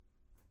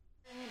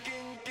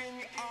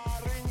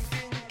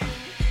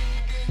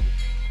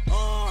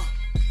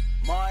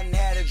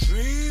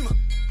dream.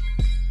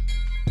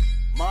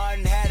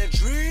 Martin had a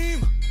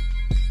dream.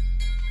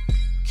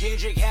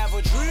 Kendrick have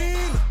a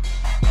dream.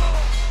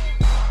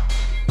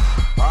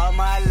 All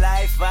my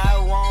life I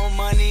want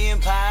money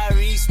and power.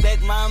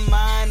 Respect my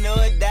mind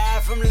or die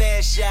from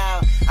last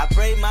child. I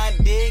pray my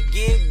dick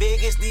get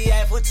big as the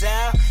Eiffel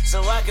Tower,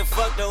 so I can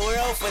fuck the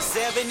world for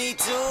 72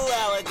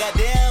 hours.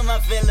 Goddamn, I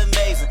feel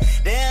amazing.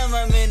 Damn,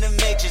 I'm in the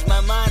matrix. My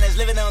mind is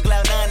living on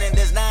cloud nine, and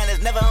this nine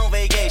is never on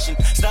vacation.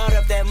 Start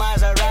up that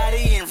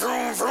Maserati and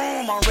vroom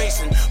vroom, I'm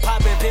racing.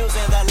 Popping pills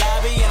in the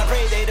lobby, and I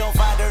pray they don't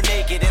find her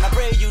naked. And I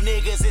pray you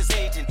niggas is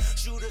hating.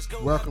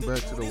 Welcome back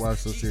to the Why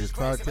So Serious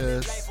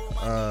podcast.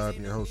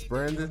 I'm your host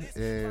Brandon,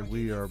 and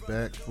we are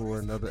back for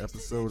another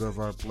episode of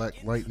our Black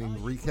Lightning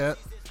recap.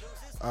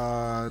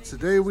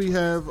 Today we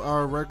have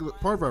our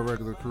part of our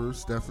regular crew.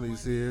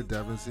 Stephanie's here,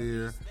 Devin's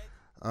here.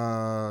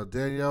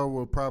 Danielle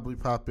will probably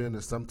pop in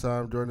at some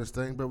time during this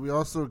thing, but we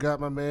also got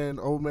my man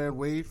Old Man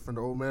Wade from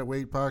the Old Man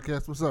Wade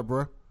podcast. What's up,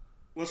 bro?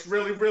 What's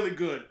really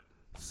good?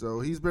 So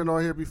he's been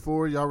on here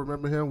before. Y'all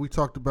remember him? We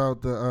talked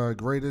about the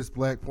greatest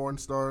black porn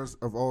stars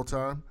of all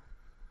time.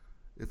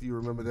 If you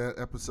remember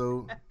that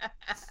episode,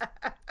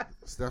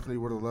 Stephanie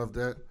would have loved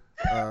that.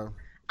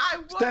 I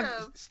would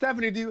have.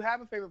 Stephanie, do you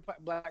have a favorite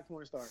black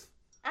porn star?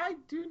 I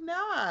do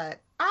not.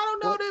 I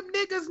don't know them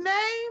niggas'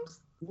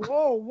 names.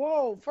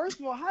 Whoa. First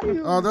of all, how do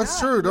you? Oh, that's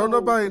true. Don't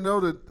nobody know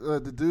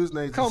the dude's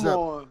names. Come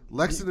on.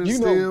 Lexington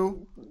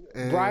Steele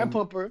and Brian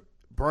Pumper.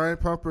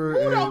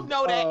 Who don't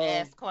know that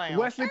ass clown?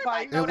 Wesley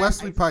Pipes. And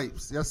Wesley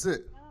Pipes. That's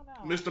it.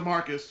 Mr.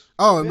 Marcus.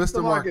 Oh, and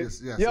Mr.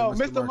 Marcus. Yes. Yo,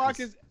 Mr.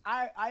 Marcus.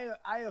 I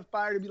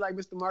aspire to be like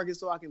Mr. Marcus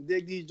so I can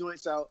dig these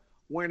joints out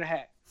wearing a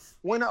hat,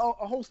 wearing a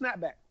whole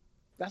snapback.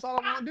 That's all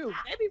I want to do.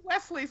 Maybe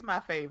Wesley's my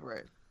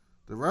favorite.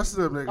 The rest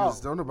of them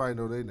niggas don't nobody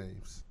know their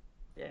names.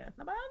 Yeah,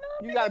 nobody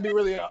knows. You gotta be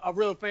really a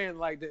real fan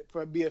like that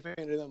for be a fan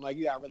of them. Like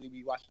you gotta really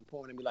be watching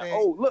porn and be like,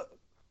 oh look,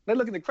 they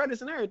look at the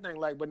credits and everything.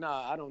 Like, but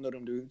nah, I don't know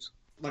them dudes.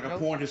 Like a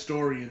porn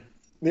historian.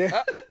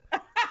 Yeah.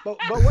 but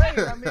wait,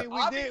 I mean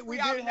we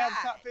did have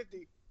top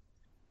 50.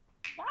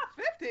 Top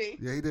 50?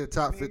 Yeah, he did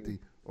top 50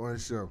 on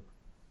his show.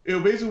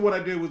 Basically what I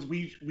did was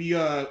we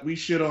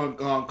shit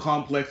on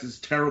Complex's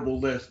terrible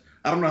list.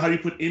 I don't know how you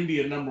put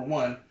India number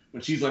one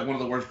when she's like one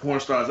of the worst porn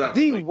stars ever.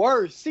 The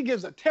worst. She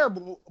gives a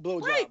terrible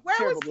blowjob. Wait,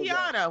 where was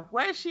Tiana?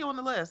 Where is she on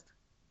the list?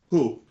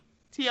 Who?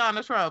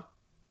 Tiana Trump.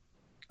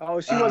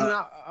 Oh, she wasn't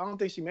out. I don't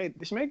think she made it.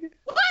 Did she make it?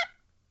 What?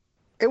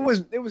 It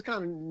was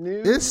kind of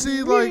new. Is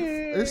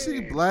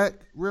she black,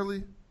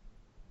 really?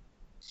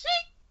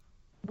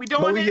 We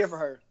doing but we this? here for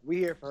her. We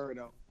here for her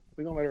though.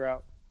 We gonna let her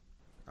out.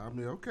 I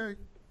mean, okay.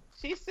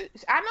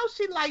 I know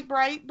she light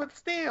bright, but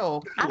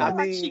still. I feel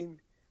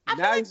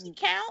like she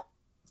count.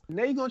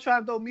 Now you're gonna try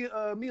to throw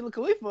Mila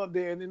Khalifa up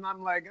there, and then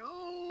I'm like,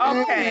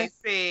 oh. Okay,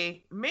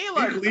 see,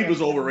 Mila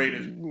Khalifa's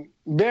overrated.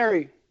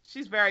 Very.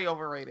 She's very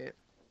overrated.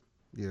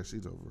 Yeah,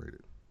 she's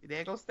overrated.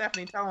 There goes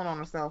Stephanie telling on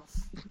herself.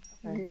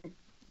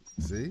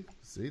 See,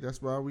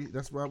 that's why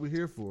we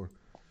here for.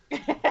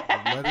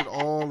 Let it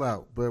all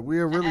out. But we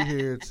are really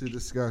here to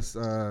discuss.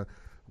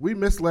 We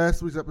missed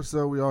last week's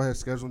episode. We all had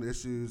scheduling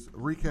issues.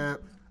 Recap.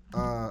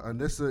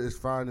 Anissa is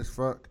fine as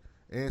fuck,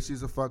 and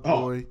she's a fuck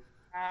boy.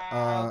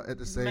 At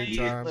the same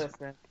time,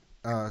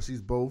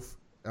 she's both.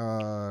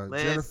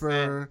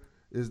 Jennifer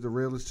is the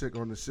realest chick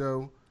on the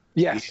show.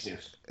 Yes.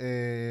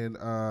 And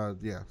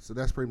so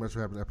that's pretty much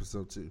what happened in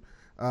episode 2.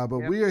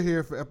 We are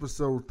here for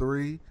episode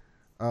 3.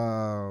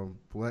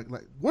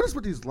 What is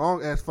with these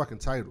long ass fucking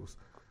titles?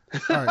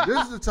 All right,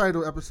 this is the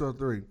title, episode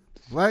 3.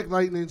 Black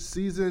Lightning,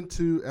 season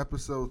 2,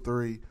 episode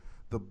 3.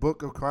 The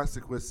Book of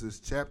Consequences,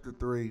 chapter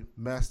 3.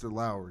 Master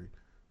Lowry.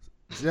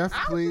 I was just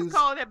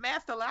calling it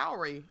Master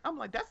Lowry. I'm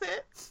like, that's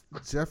it.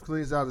 Jeff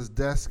cleans out his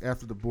desk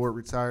after the board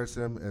retires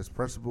him as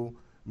principal.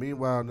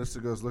 Meanwhile,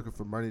 Nissa goes looking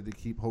for money to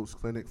keep Hope's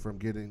clinic from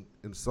getting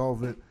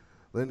insolvent.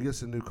 Lynn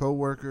gets a new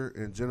co-worker,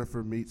 and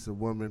Jennifer meets a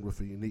woman with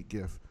a unique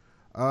gift.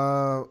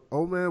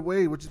 Old Man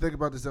Wade, what you think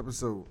about this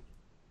episode?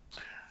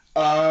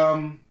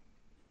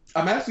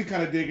 I'm actually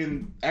kind of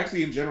digging,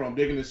 in general, I'm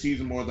digging the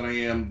season more than I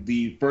am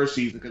the first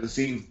season because it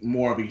seems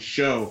more of a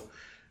show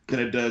than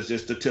it does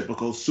just a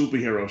typical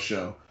superhero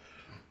show.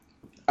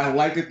 I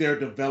like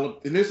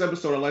that in this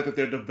episode, I like that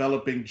they're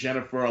developing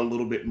Jennifer a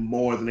little bit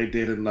more than they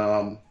did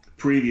in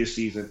previous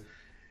season.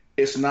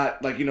 It's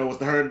not like, with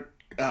her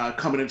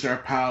coming into her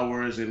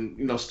powers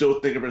and,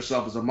 still thinking of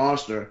herself as a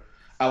monster.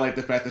 I like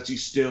the fact that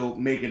she's still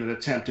making an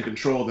attempt to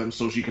control them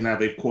so she can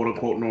have a quote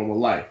unquote normal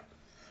life.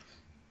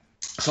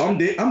 So I'm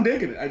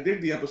digging it. I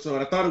dig the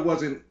episode. I thought it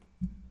wasn't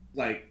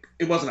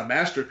a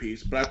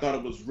masterpiece, but I thought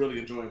it was really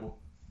enjoyable.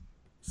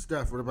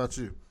 Steph, what about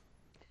you?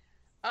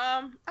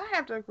 I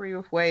have to agree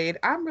with Wade.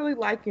 I'm really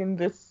liking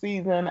this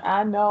season.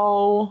 I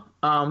know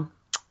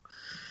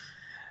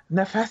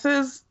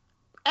Nefessa's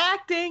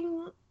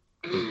acting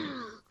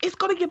is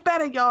going to get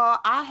better, y'all.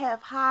 I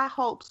have high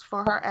hopes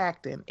for her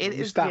acting. It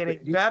is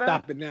getting better.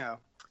 Stop it now.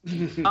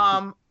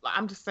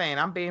 I'm just saying,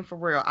 I'm being for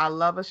real. I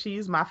love her.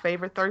 She's my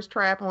favorite thirst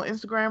trap on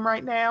Instagram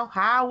right now.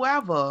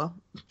 However,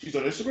 she's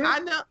on Instagram? I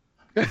know.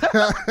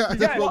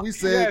 That's what we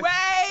said.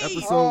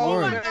 Episode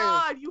Oh 1. my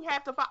God, you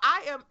have to follow.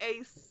 I am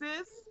a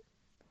cis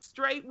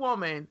straight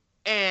woman,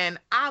 and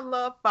I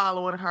love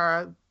following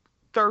her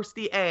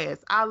thirsty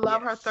ass. I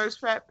love her thirst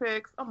trap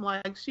pics. I'm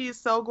like, she is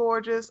so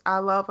gorgeous. I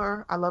love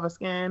her. I love her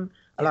skin.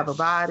 I love her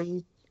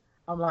body.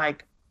 I'm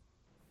like,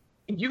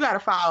 you got to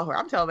follow her.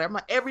 I'm telling her. I'm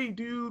like, every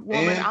dude,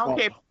 woman, I don't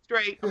care if it's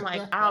straight. I'm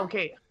like, I don't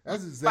care.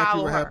 That's exactly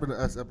Follow what her. happened to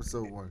us,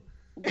 episode 1.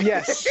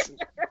 Yes.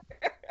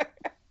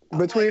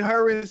 Between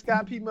her and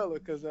Scott P. Miller,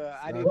 because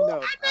I didn't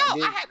know. I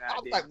know. I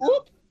was like,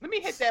 whoop. Let me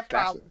hit that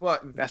follow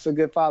button. That's a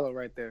good follow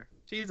right there.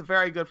 She's a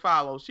very good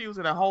follow. She was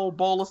in a whole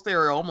bowl of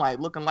cereal. I'm like,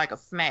 looking like a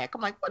snack.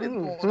 I'm like, what is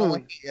going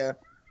on here?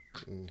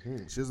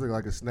 She was looking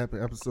like a snap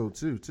in episode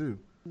 2, too.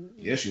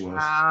 Yeah, she was.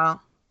 I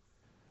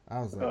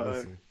was like,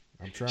 listen,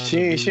 I'm trying She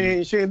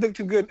ain't look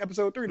too good in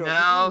episode 3, though.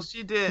 No,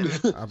 she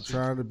didn't. I'm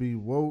trying to be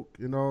woke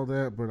and all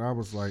that, but I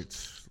was like,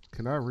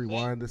 can I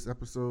rewind this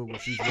episode when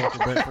she's walking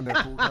back from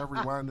that pool? Can I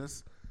rewind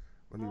this?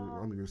 Let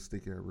me go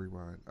stick here and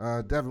rewind.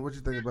 Devin, what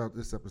you think about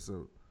this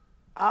episode?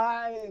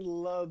 I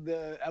love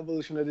the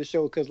evolution of the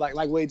show because, like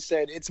Wade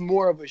said, it's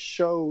more of a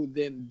show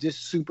than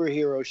just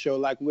superhero show.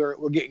 Like we're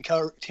getting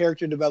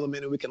character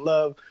development, and we can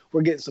love.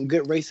 We're getting some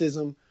good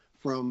racism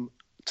from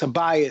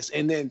Tobias,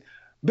 and then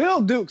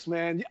Bill Dukes.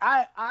 Man,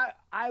 I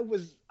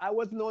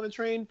wasn't on the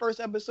train first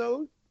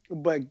episode,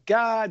 but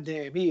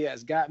goddamn, he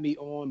has got me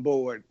on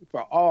board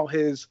for all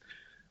his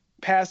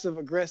passive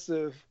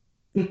aggressive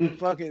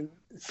fucking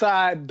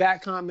side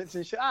back comments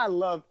and shit. I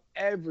love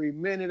every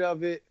minute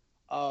of it.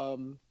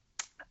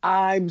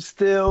 I'm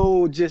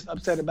still just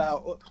upset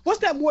about what's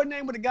that boy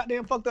name with the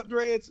goddamn fucked up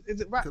dreads?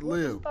 Is it right?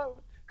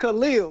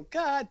 Khalil.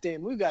 God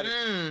damn, we gotta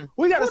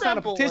sign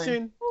a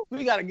petition.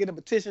 We gotta get a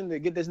petition to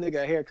get this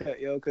nigga a haircut,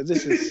 yo, because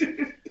this is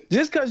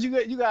just because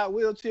you got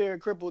wheelchair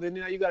crippled and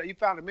now you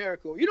found a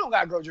miracle. You don't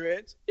gotta grow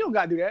dreads. You don't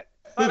gotta do that.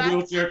 I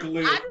just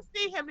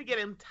need him to get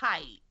him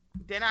tight.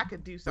 Then I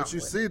could do something. But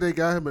you see, they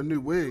got him a new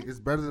wig. It's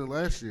better than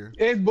last year.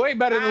 It's way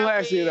better than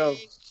last year, though.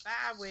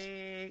 Bye,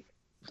 wig.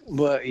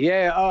 But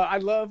yeah,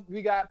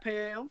 we got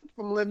Pam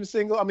from Living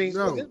Single. I mean,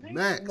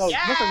 Max. No,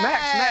 listen,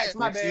 Max,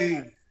 my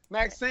bad.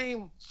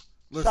 Maxine.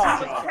 Listen,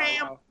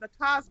 Pam, the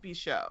Cosby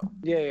Show.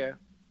 Yeah.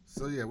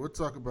 So yeah, we'll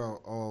talk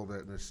about all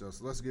that in this show.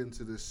 So let's get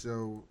into this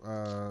show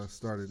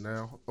started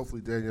now.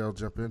 Hopefully Danielle will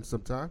jump in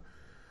sometime.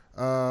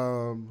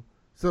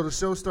 So the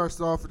show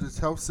starts off at this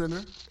health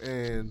center,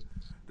 and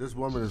this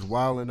woman is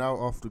wilding out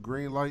off the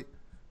green light.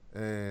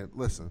 And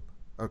listen.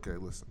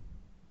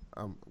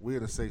 We're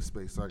in a safe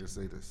space, so I can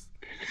say this.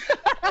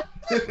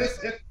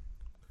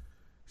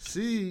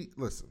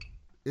 Listen.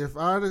 If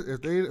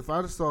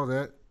I'd saw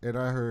that and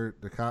I heard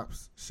the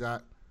cops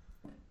shot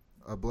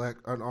a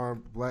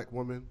unarmed black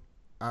woman,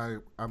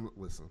 I'm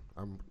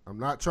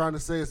not trying to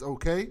say it's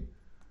okay,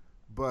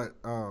 but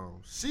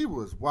she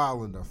was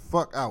wilding the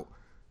fuck out,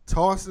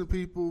 tossing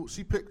people.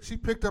 She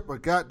picked up a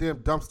goddamn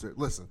dumpster.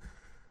 Listen,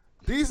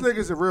 these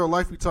niggas in real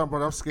life be talking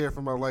about I'm scared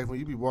for my life when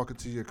you be walking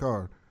to your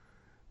car.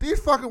 These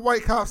fucking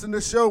white cops in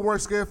this show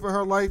weren't scared for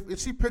her life, and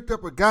she picked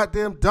up a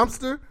goddamn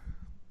dumpster.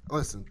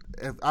 Listen,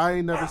 if I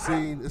ain't never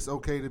seen It's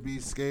Okay to Be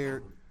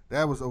Scared,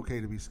 that was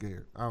okay to be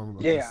scared. I don't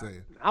know what I'm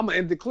saying. I'm going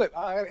to end the clip.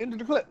 I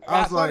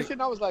was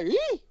like,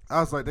 Eee! I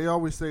was like, they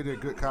always say they're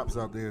good cops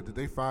out there. Did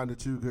they find the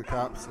 2 good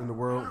cops in the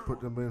world and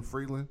put them in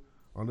Freeland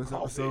on this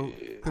episode?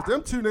 Because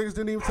them 2 niggas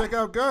didn't even take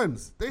out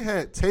guns. They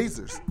had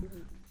tasers.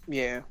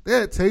 Yeah. They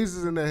had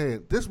tasers in their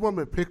hand. This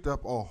woman picked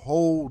up a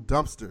whole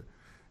dumpster,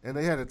 and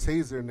they had a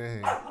taser in their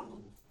hand.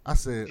 I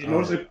said, and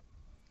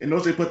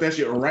notice they put that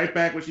shit right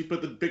back when she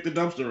picked the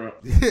dumpster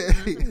up.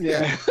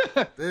 Yeah.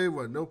 There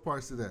wasn't no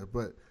parts of that.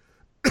 But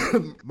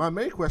my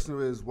main question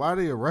is, why are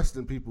they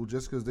arresting people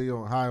just because they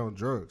on high on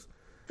drugs?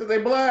 Because they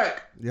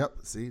black. Yep.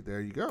 See,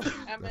 there you go.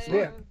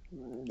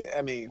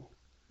 I mean,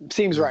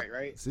 seems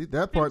right? See,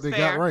 that part they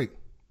got right.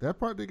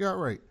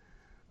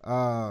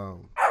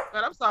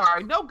 But I'm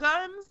sorry, no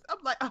guns. I'm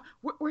like,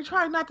 we're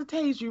trying not to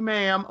tase you,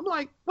 ma'am. I'm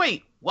like,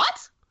 wait,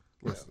 what?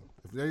 Listen,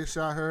 if they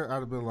shot her, I'd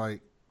have been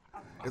like,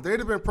 if they'd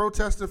have been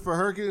protesting for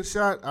her getting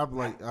shot, I'd be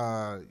like,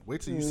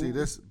 wait till you see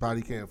this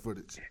body cam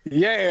footage.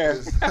 Yeah.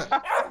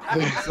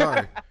 I'm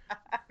sorry.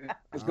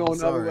 It's going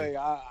the other way.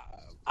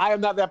 I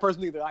am not that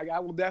person either. I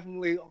will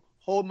definitely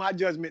hold my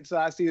judgment till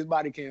I see his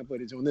body cam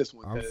footage on this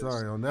one. I'm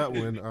sorry on that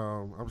one.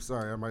 I'm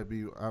sorry. I might be.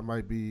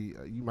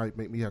 You might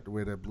make me have to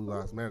wear that Blue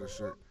Lives Matter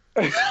shirt.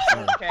 Okay,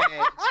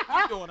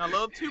 you're doing a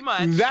little too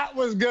much. That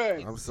was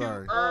good. I'm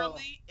sorry. Too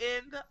early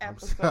in the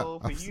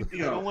episode for you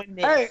doing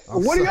this. Hey,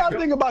 what do y'all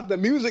think about the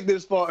music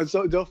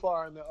so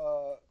far in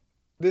the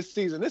this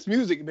season? This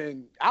music,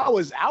 man, I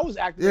was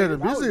acting. Yeah, the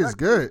music is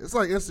good. It's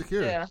like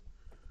Insecure. Yeah.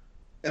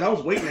 And I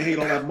was waiting to hate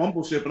on that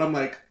mumble shit, but I'm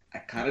like, I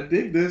kind of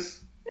dig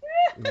this.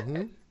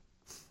 Mm-hmm.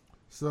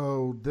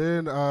 So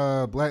then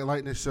Black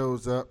Lightning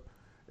shows up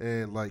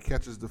and like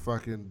catches the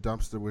fucking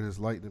dumpster with his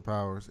lightning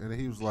powers, and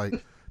he was like,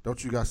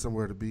 "Don't you got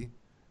somewhere to be?"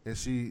 And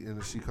she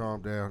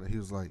calmed down, and he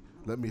was like,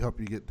 "Let me help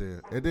you get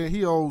there." And then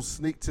he old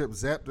sneak tip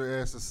zapped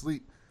her ass to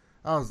sleep.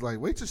 I was like,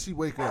 wait till she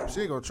wake up.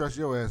 She ain't gonna trust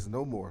your ass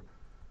no more.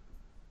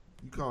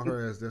 You call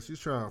her ass that. She's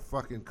trying to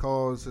fucking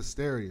cause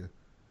hysteria.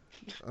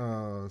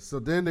 So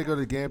then they go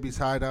to Gamby's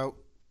hideout,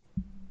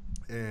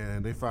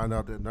 and they find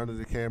out that none of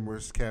the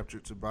cameras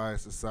captured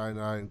Tobias, the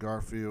Sinai, and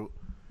Garfield.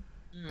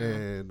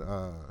 And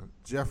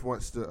Jeff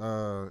wants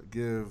to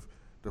give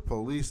the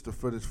police the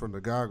footage from the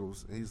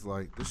goggles. And he's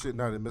like, this shit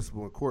not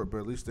admissible in court, but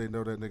at least they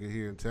know that nigga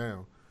here in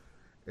town.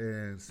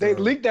 And so, they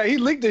leaked that. He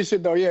leaked this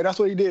shit though. Yeah, that's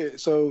what he did.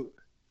 So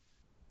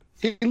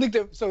he leaked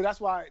it. So that's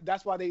why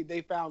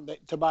they found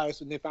that Tobias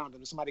when they found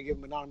him. Somebody gave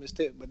him an anonymous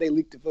tip, but they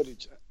leaked the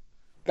footage.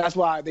 That's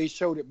why they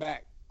showed it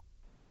back.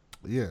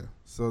 Yeah.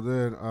 So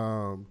then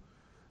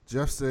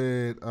Jeff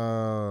said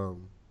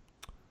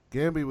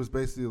Gamby was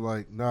basically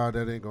like, nah,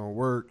 that ain't gonna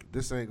work.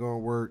 This ain't gonna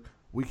work.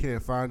 We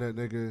can't find that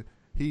nigga.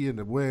 He in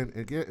the win.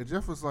 And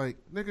Jeff was like,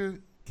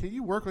 nigga, can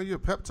you work on your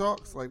pep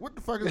talks? Like, what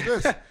the fuck is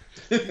this?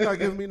 You're not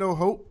giving me no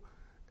hope.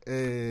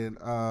 And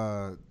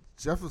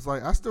Jeff was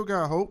like, I still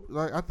got hope.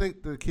 Like, I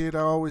think the kid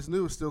I always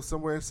knew is still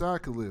somewhere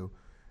inside Khalil.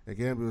 And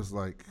Gamby was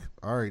like,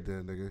 all right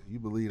then, nigga, you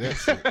believe that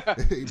shit.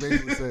 He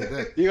basically said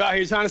that. You out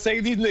here trying to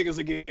save these niggas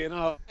again.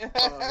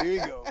 Here you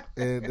go.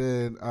 And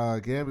then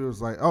Gamby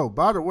was like, oh,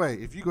 by the way,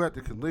 if you go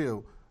after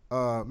Khalil,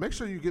 make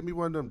sure you get me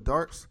one of them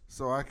darts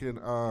so I can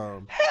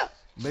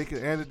make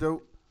an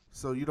antidote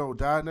so you don't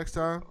die next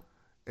time.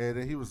 And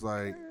then he was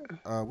like,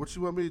 what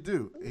you want me to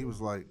do? He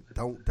was like,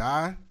 don't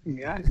die?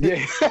 Yeah.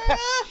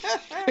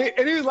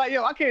 And he was like,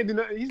 yo, I can't do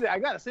nothing. He said, I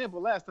got a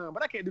sample last time,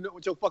 but I can't do nothing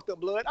with your fucked up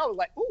blood. I was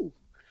like, ooh.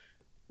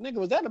 Nigga,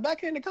 was that a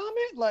backhanded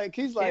comment? Like,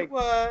 he's like... It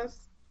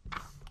was.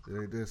 Yeah,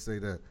 he did say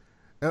that.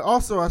 And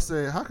also, I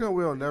said, how come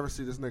we'll never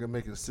see this nigga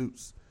making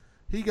suits?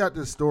 He got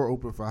this store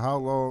open for how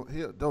long?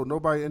 Don't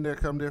nobody in there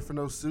come there for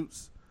no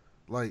suits?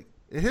 Like,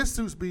 and his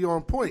suits be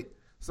on point.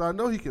 So I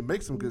know he can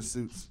make some good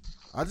suits.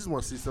 I just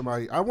want to see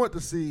somebody... I want to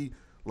see,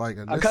 like,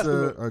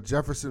 Anissa or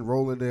Jefferson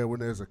rolling there when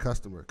there's a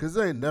customer. Because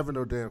there ain't never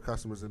no damn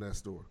customers in that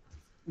store.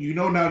 You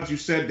know, now that you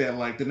said that,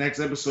 like, the next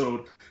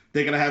episode,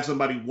 they're going to have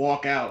somebody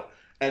walk out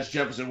as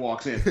Jefferson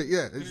walks in.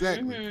 Yeah,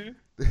 exactly.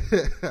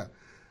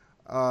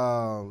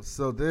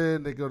 So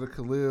then they go to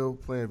Khalil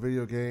playing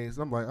video games.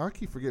 I'm like, I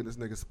keep forgetting this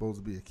nigga's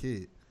supposed to be a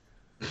kid.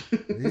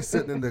 He's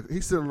sitting on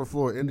the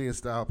floor Indian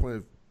style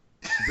playing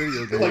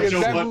video games.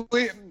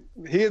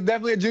 He is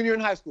definitely a junior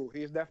in high school.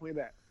 He is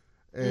definitely that.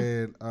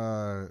 And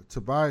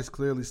Tobias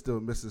clearly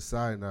still misses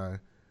Sinai.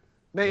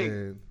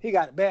 Man, he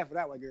got it bad for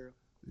that white girl.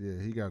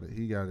 Yeah, he got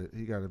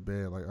it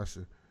bad like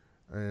Usher.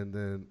 And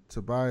then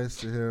Tobias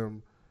to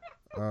him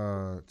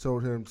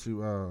told him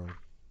to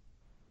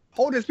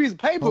hold this piece of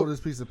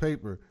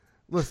paper.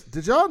 Listen,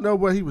 did y'all know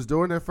what he was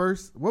doing at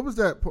first? What was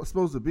that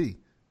supposed to be?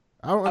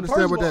 I don't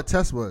understand what that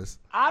test was.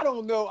 I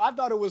don't know. I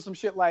thought it was some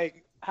shit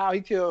like how he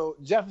killed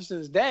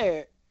Jefferson's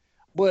dad,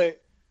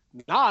 but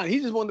nah, he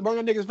just wanted to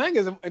burn the nigga's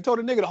fingers and told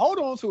the nigga to hold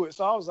on to it.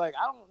 So I was like,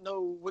 I don't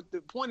know what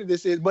the point of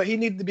this is, but he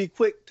needed to be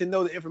quick to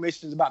know the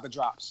information is about the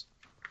drops.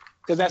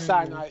 Because that's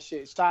cyanide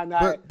shit.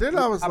 Cyanide. But then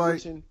I was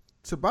like,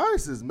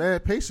 Tobias is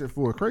mad patient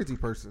for a crazy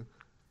person.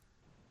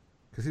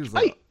 Because he was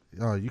like,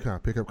 oh, you kind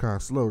of pick up kind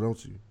of slow,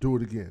 don't you? Do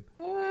it again.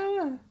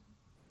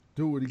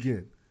 Do it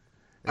again.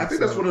 I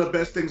think that's one of the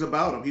best things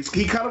about him.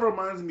 He kind of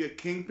reminds me of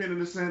Kingpin in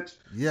a sense.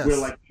 Yes. Where,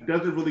 like, he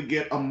doesn't really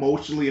get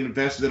emotionally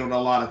invested in a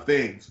lot of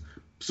things.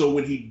 So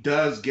when he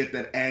does get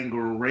that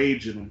anger and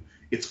rage in him,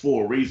 it's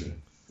for a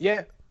reason.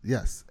 Yeah.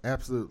 Yes,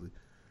 absolutely.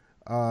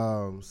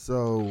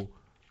 So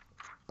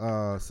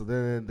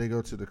then they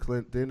go to the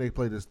clinic. Then they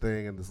play this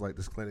thing, and it's like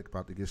this clinic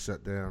about to get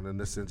shut down. And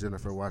this and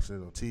Jennifer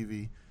watching it on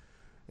TV.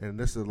 And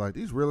this is like,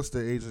 these real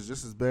estate agents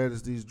just as bad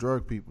as these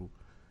drug people.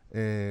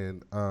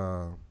 And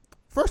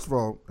first of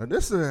all,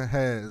 Anissa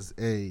has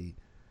a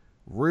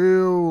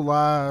real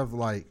live,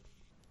 like...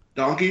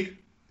 Donkey?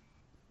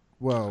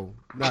 Well,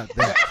 not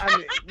that. I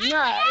mean,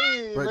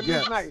 but yeah,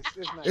 it's nice.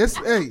 It's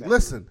nice. Hey,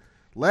 listen.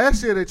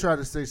 Last year they tried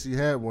to say she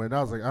had one. And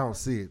I was like, I don't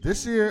see it.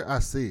 This year, I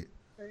see it.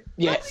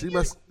 Yeah. She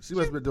must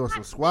have been doing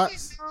some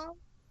squats.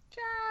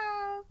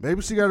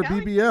 Maybe she got a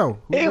BBL.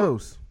 Who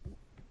knows?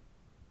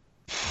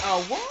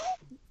 What?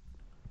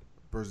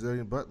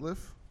 Brazilian butt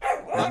lift?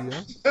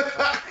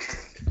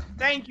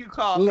 Thank you,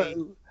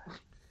 Coffee.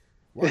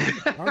 Well,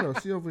 I don't know.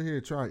 She over here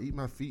trying to eat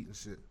my feet and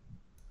shit.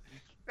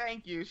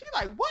 Thank you. She's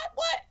like, what?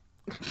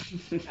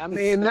 I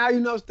mean, now you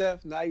know,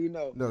 Steph. Now you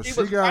know. No,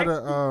 she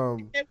got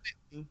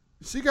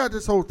she got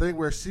this whole thing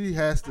where she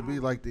has to be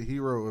like the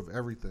hero of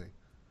everything.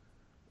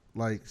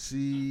 Like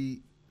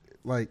she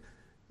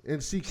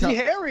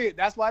Harriet.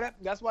 That's why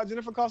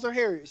Jennifer calls her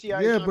Harriet.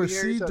 But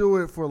she do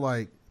it for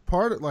like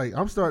part of, like,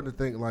 I'm starting to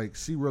think like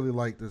she really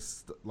like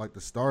this, like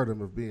the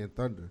stardom of being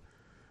Thunder,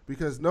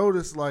 because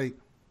notice like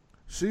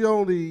she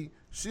only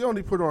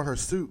put on her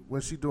suit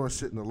when she doing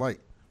shit in the light,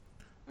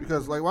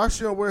 because like why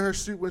she don't wear her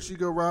suit when she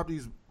go rob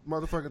these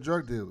motherfucking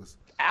drug dealers?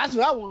 That's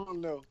what I want to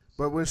know.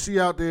 But when she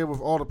out there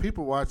with all the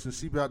people watching,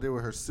 she be out there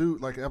with her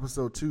suit, like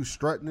episode 2,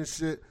 strutting and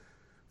shit,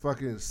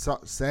 fucking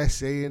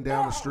sashaying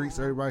down the streets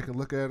so everybody can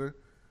look at her.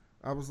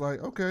 I was like,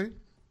 okay,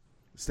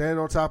 standing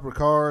on top of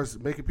cars,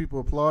 making people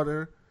applaud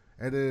her.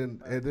 And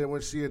then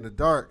when she in the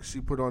dark,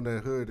 she put on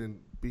that hood and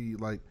be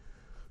like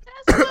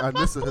That's what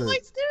Anissa fuck Hood.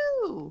 boys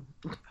do.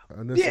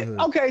 Anissa Yeah. Hood.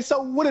 Okay.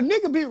 So would a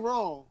nigga be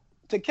wrong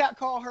to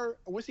catcall her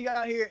when she got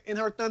out here in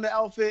her Thunder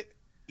outfit?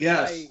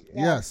 Yes. Like,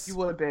 Yes. You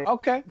would be.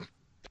 Okay.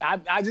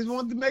 I just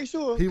wanted to make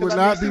sure. He 'cause would I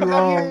not mean, be she was out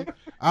wrong. here-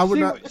 I would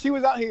not. She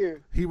was out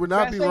here. He would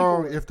not be Fast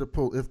wrong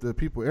April. if the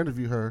people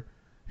interview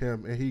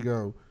him, and he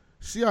go,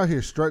 she out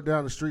here strut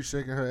down the street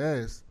shaking her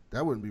ass.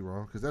 That wouldn't be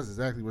wrong because that's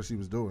exactly what she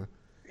was doing.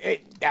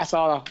 That's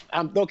all.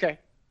 I'm okay.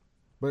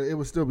 But it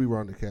would still be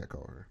wrong to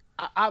catcall her.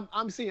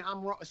 I'm seeing.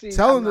 I'm wrong. Seeing,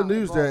 Telling I'm the not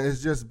news involved. that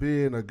is just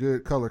being a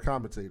good color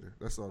commentator.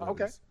 That's all. That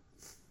Okay. is.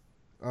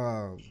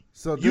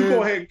 So You then,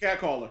 go ahead and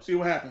catcall her. See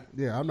what happens.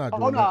 yeah, I'm not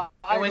doing Oh no! that.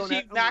 I And ain't when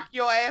doing she that. knock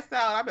your ass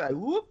out, I'd be like,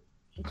 whoop.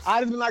 I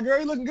just been like, girl,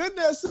 you looking good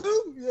there,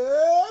 Sue.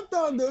 Yeah,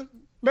 Thunder.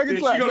 Make Yeah, it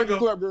clap. she gonna Make it go-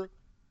 clap, girl.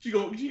 She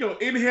go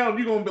inhale, and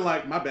you gonna be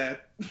like, my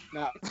bad.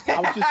 Nah, I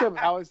was just tripping.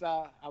 I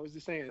was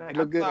just saying. It I'm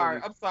look good. sorry.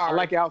 on you. I'm sorry. I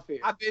like your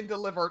outfit. I've been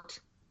delivered.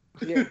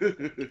 Yeah.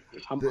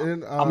 I'm Then,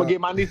 gonna get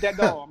my niece that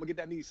doll. I'm gonna get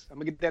that niece. I'm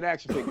gonna get that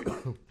action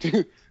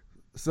figure.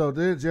 So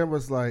then Jen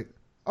was like,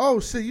 "Oh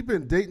shit, you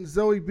been dating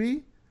Zoe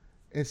B?"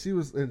 And she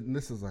was, and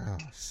this was like, "Oh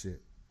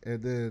shit."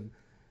 And then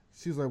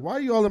she was like, "Why are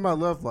you all in my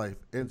love life?"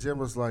 And Jen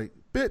was like,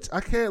 "Bitch, I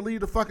can't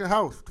leave the fucking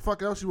house. What the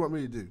fuck else you want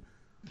me to do?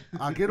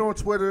 I get on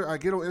Twitter, I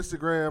get on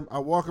Instagram, I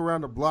walk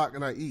around the block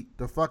and I eat.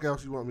 The fuck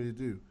else you want me to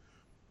do?"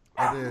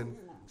 And then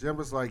Jen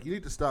was like, "You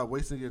need to stop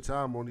wasting your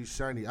time on these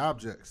shiny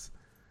objects."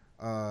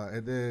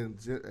 And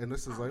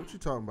this is like, "What you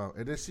talking about?"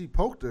 And then she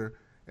poked her,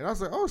 and I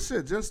was like, "Oh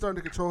shit, Jen's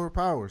starting to control her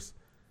powers."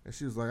 And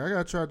she was like, "I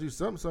gotta try to do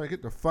something so I can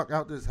get the fuck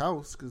out this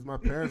house because my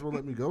parents won't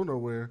let me go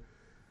nowhere."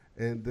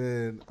 And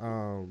then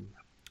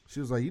she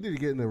was like, "You need to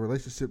get in a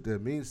relationship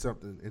that means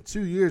something. In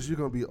 2 years, you're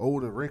gonna be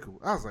old and wrinkled."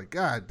 I was like,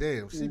 "God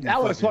damn, she be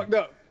That was fucking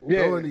fucked up.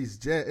 Yeah. throwing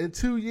these in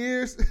 2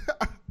 years."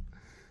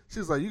 She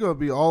was like, "You're gonna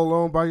be all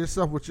alone by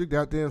yourself with your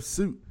goddamn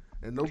suit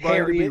and nobody to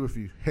be Harriet. with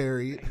you,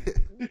 Harriet."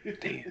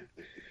 Damn.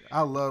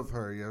 I love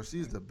her, yo.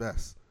 She's the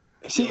best.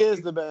 She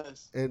is the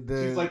best. And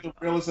then She's like the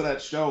realest of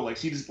that show. Like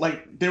she's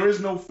like, there is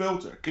no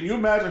filter. Can you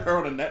imagine her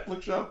on a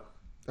Netflix show?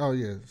 oh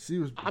yeah, she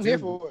was. I'm here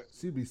for it.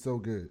 She'd be so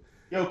good.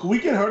 Yo, can we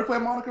get her to play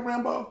Monica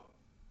Rambeau?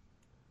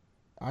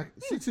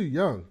 She's too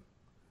young.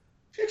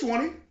 She's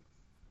 20.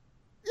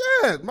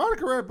 Yeah,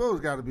 Monica Rambeau's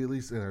got to be at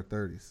least in her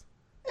 30s.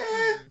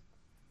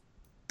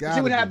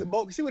 She would have the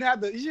bulk. She would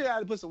have the. She should have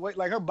to put some weight.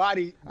 Like her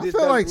body. I just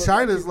feel like doesn't look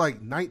China's like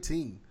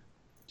 19.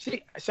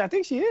 I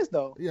think she is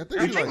though. Yeah, I I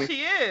think she's think like.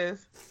 she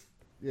is.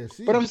 Yeah,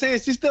 she. But I'm saying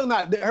she's still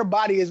not. Her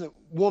body isn't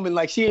woman.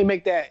 Like she didn't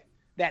make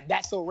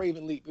that's so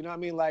Raven leap. You know what I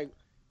mean? Like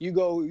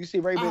you see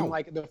Raven Ow.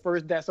 like the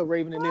first That's So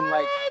Raven, and then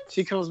like What?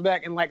 she comes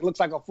back and like looks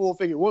like a full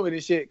figure woman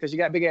and shit because she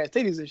got big ass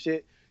titties and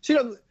shit.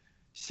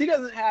 She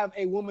doesn't have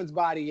a woman's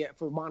body yet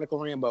for Monica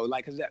Rambeau.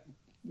 Like, cause that.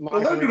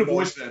 Well, let her do the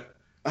voice then.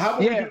 How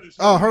about Yeah. we do this?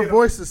 Oh, her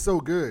voice is so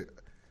good.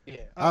 Yeah.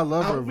 I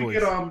love How her about we voice.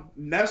 get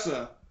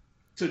Nessa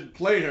to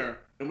play her,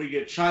 and we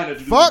get China to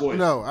do Fuck the voice.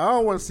 no, I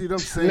don't want to see them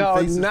same No,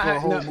 faces for a not-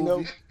 whole no,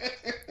 movie.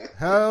 no.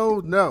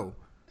 Hell no,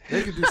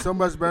 they could do so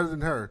much better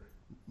than her.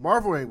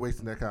 Marvel ain't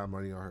wasting that kind of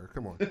money on her.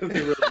 Come on. They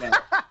really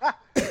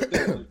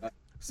not.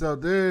 So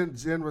then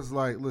Jen was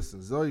like,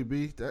 "Listen, Zoe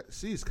B,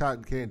 she's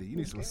cotton candy. You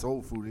need some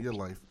soul food in your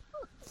life."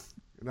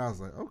 And I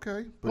was like,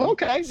 "Okay, but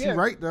Okay, she yeah.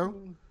 right though."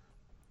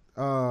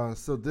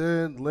 So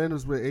then Lynn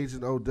was with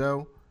Agent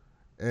Odell,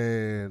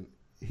 and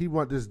he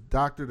want this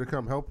doctor to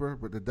come help her,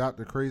 but the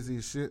doctor crazy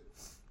as shit.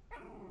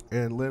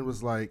 And Lynn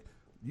was like,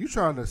 "You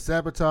trying to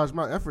sabotage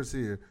my efforts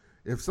here?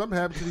 If something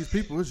happened to these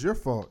people, it's your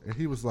fault." And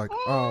he was like,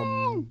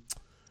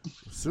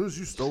 "As soon as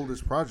you stole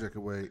this project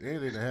away,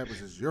 anything that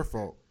happens is your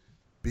fault,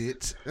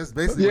 bitch." That's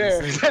basically Yeah,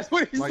 what he said. that's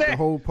what he Like said. the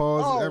whole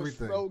pause Oh, and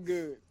everything. so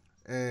good.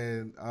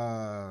 And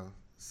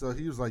so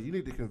he was like, "You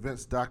need to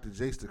convince Dr.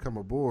 Jace to come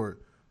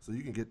aboard so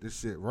you can get this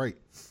shit right."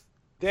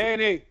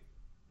 Danny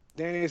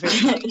is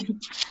here.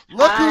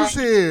 Look who's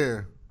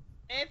here.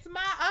 It's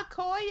my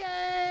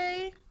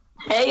Okoye.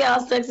 Hey y'all,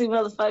 sexy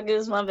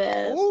motherfuckers. My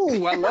bad.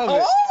 Ooh, I love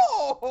it.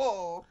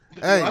 Oh,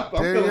 Hey, I'm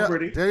feeling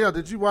pretty. Danielle,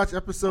 did you watch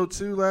episode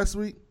 2 last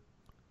week?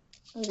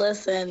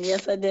 Listen,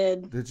 yes I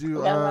did. Did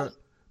you Yeah.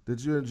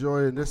 did you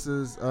enjoy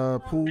Anissa's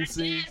pool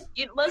scenes?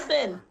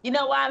 Listen, you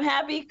know why I'm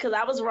happy? Because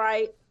I was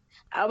right.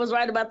 I was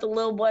right about the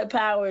little boy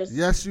powers.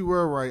 Yes, you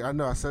were right. I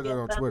know. I said that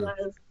on Yes, I Twitter.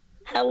 was.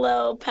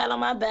 Hello, pat on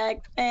my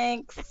back.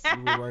 Thanks. You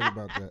were right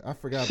about that. I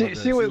forgot She, about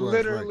that. she was right.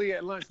 literally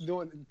at lunch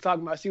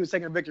talking about she was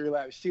taking a victory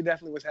lap. She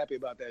definitely was happy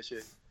about that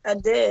shit. I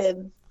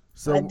did.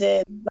 So I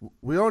did.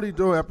 we only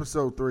doing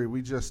episode 3.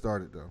 We just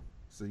started though,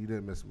 so you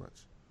didn't miss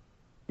much.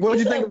 What did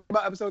you think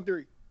about episode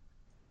 3?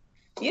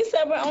 You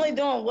said we're only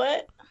doing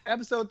what?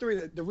 Episode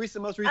 3, the most I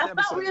recent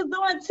thought we episode.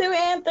 was doing 2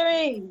 and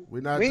 3.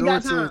 We're not We ain't doing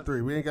got 2 and time.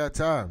 3. We ain't got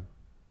time.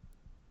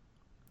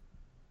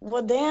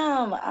 Well,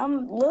 damn.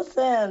 I'm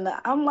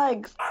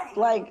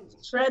like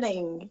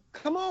shredding.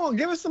 Come on,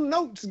 give us some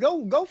notes.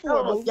 Go for it,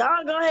 Oh, boo.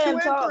 y'all go ahead 2 and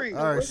and talk. 3.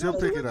 All right, she'll Two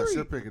pick and it up. three.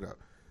 She'll pick it up.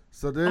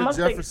 So then I'ma pick-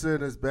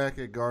 Jefferson is back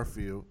at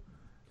Garfield,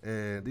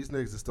 and these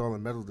niggas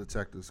installing metal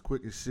detectors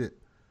quick as shit.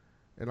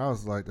 And I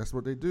was like, that's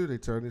what they do. They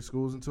turn these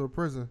schools into a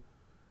prison.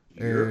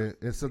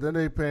 And so then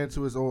they pan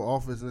to his old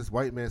office, and this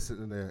white man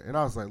sitting there. And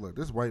I was like, look,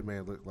 this white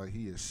man looked like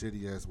he is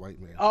shitty-ass white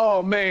man.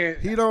 Oh, man.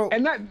 He don't...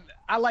 And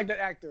I like that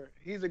actor.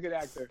 He's a good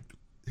actor.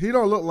 He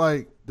don't look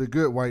like the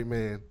good white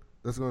man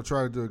that's going to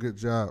try to do a good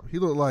job. He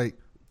look like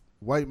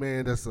white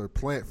man that's a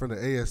plant from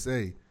the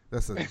ASA.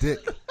 That's a dick,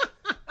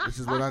 which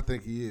is what I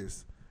think he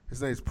is.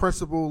 His name's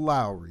Principal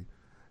Lowry.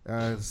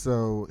 And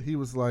so he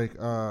was like...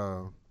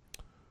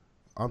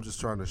 I'm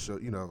just trying to show,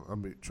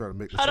 I'm trying to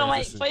make the Hold on, wait.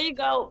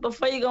 transition.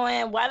 Before you go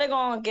in, why they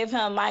gonna give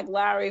him Mike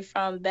Lowry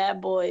from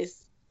Bad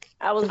Boys?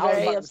 I was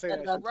very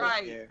upset about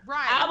that.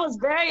 Right. I was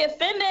very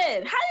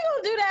offended. How you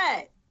gonna do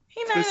that?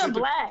 He's not even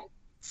black.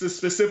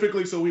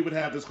 Specifically, so we would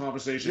have this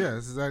conversation. Yeah,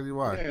 that's exactly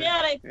why.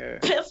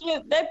 Pissed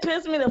me. They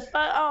pissed me the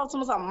fuck off.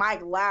 Someone said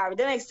Mike Lowry.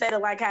 Then they said it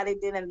like how they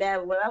did in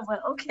Bad Boys. I was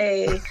like,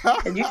 okay,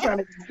 and you trying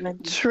to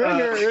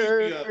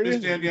trigger?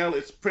 Miss Danielle,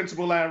 it's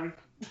Principal Lowry.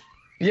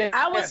 Yeah,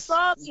 I was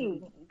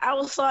salty.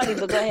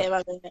 But go ahead,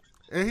 my bad.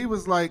 And he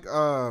was like,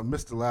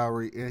 Mr.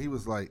 Lowry, and he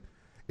was like,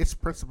 it's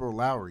Principal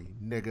Lowry,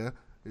 nigga.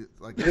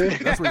 Like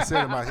that's what he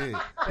said in my head.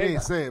 He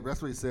ain't say it, but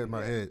that's what he said in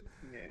my head.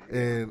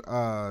 And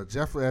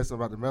Jeff asked him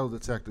about the metal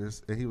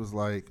detectors, and he was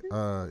like,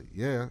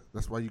 yeah,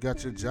 that's why you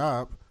got your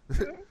job.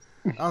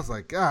 I was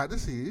like, God,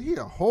 he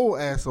a whole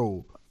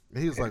asshole.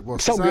 And he was like, well,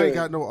 since I ain't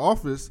got no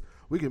office,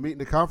 we can meet in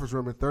the conference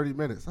room in 30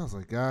 minutes. I was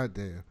like, God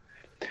damn.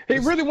 He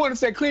really wanted to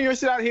say, clean your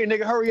shit out here,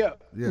 nigga, hurry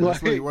up. Yeah,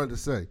 that's what he wanted to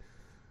say.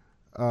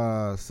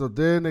 So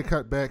then they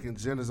cut back and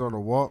Jen is on the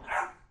walk.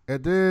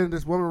 And then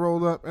this woman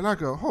rolled up and I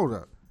go, hold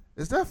up.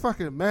 Is that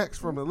fucking Max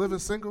from The Living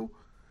Single?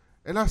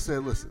 And I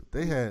said, listen,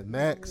 they had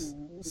Max,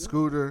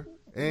 Scooter,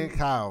 and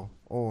Kyle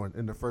on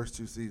in the first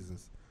 2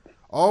 seasons.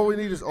 All we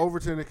need is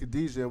Overton and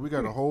Khadijah, and we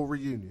got a whole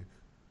reunion.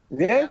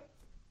 Yeah?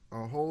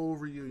 A whole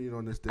reunion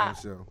on this damn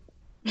show.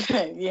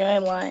 You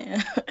ain't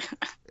lying.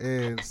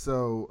 And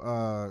so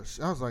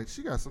I was like,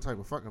 she got some type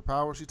of fucking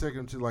power. She taking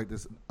him to like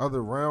this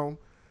other realm.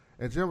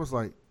 And Jen was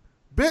like,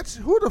 bitch,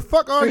 who the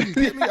fuck are you?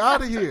 Get me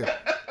out of here.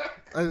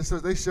 And so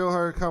they show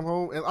her come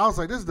home. And I was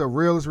like, this is the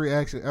realest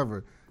reaction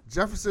ever.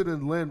 Jefferson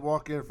and Lynn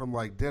walk in from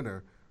like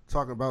dinner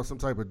talking about some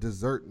type of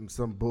dessert and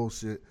some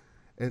bullshit.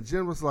 And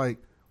Jen was like,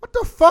 what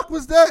the fuck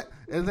was that?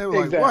 And they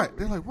were like, what?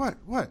 They're like,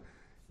 what?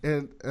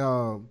 And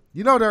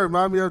you know what that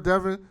remind me of,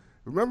 Devin?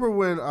 Remember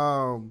when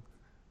on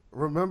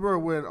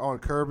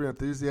Curb Your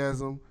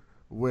Enthusiasm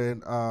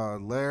when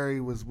Larry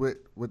was with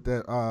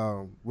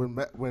that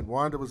when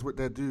Wanda was with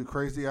that dude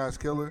Crazy Eyes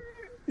Killer?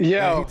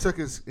 Yeah.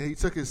 He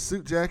took his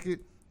suit jacket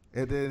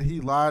and then he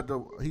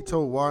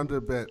told Wanda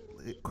that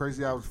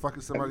Crazy Eyes was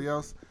fucking somebody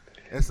else.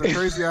 And so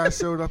Crazy Eyes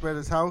showed up at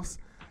his house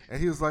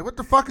and he was like, what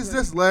the fuck is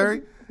this,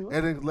 Larry?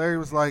 And then Larry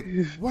was like,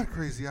 what,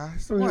 Crazy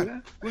Eyes? What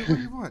do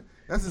you want?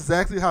 That's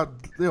exactly how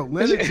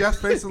Lynn and Jeff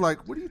face are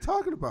like, what are you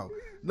talking about?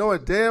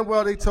 Knowing damn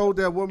well they told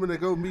that woman to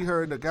go meet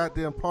her in the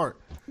goddamn park.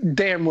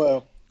 Damn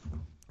well.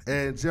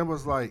 And Jim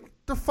was like,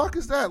 the fuck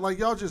is that? Like,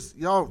 y'all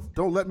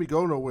don't let me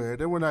go nowhere.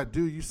 Then when I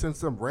do, you send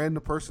some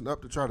random person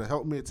up to try to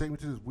help me and take me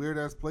to this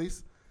weird-ass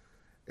place.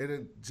 And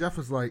then Jeff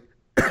was like,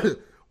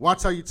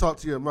 watch how you talk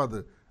to your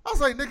mother. I was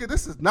like, nigga,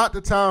 this is not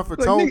the time for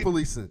tone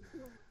policing.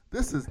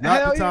 This is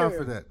not the time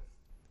for that.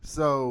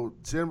 So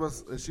Jen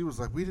she was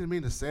like, we didn't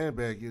mean to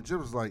sandbag you. And Jen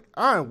was like,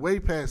 I am way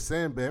past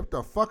sandbag. What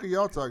the fuck are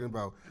y'all talking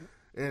about?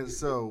 And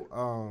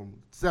so,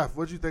 Steph,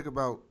 what do you think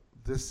about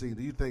this scene?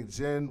 Do you think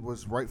Jen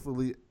was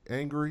rightfully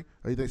angry, or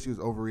do you think she was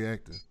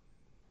overreacting?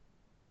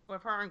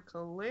 With her and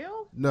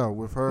Khalil? No,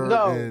 with her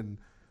and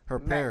her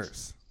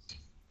parents.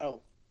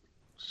 Oh.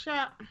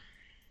 Shut.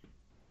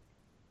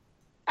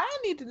 I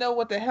need to know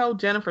what the hell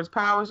Jennifer's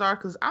powers are,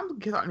 because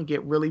I'm starting to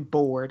get really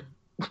bored.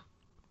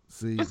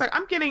 See, it's like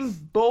I'm getting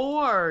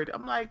bored.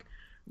 I'm like,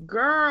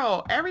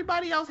 girl,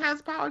 everybody else has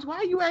powers. Why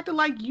are you acting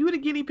like you the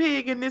guinea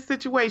pig in this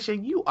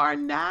situation? You are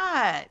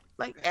not.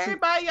 Like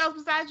everybody else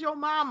besides your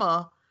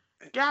mama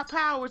got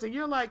powers, and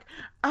you're like,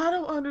 I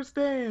don't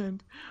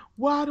understand.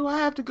 Why do I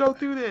have to go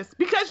through this?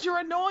 Because you're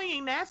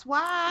annoying. That's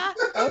why.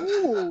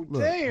 Oh,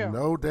 damn.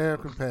 No damn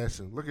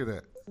compassion. Look at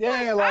that.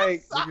 Yeah,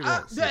 like look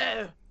at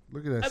that.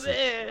 Look at that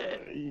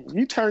shit.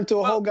 You turned to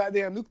a whole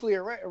goddamn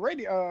nuclear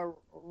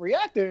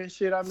reactor and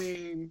shit. I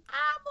mean,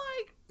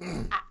 I'm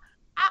like,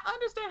 I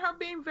understand her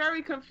being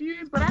very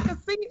confused, but I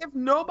can see if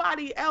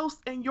nobody else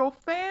in your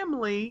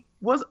family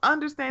was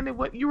understanding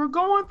what you were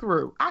going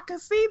through. I can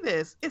see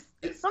this.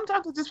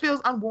 Sometimes it just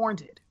feels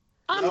unwarranted.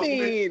 I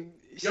mean,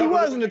 she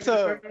wasn't a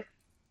tub.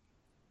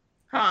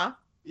 Huh?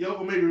 Y'all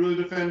gonna maybe really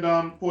defend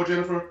poor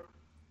Jennifer?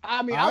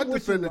 I mean, I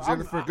defended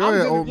Jennifer. Go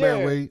ahead, old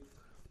man Wade.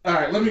 All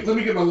right, let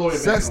me get my lawyer.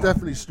 Set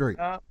Stephanie straight.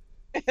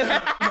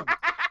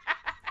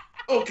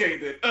 Okay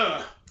then.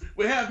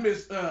 We have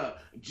Miss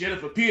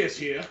Jennifer Pierce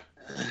here,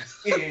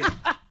 and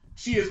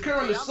she is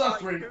currently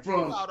suffering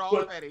from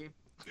what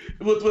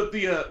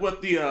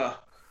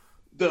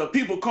the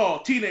people call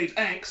teenage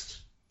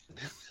angst,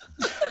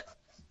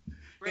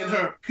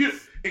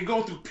 and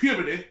going through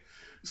puberty.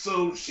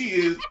 So she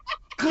is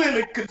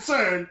clearly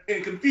concerned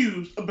and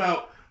confused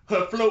about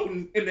her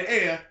floating in the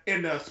air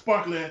and the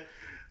sparkling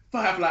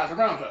fireflies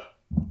around her.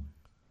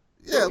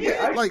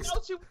 Yeah, like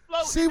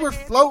she was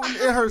floating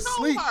in her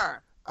sleep.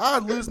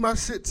 I'd lose my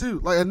shit too.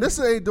 Like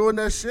Anissa ain't doing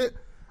that shit.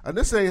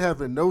 Anissa ain't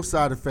having no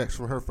side effects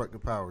from her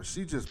fucking powers.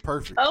 She just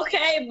perfect.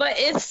 Okay, but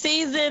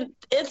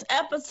it's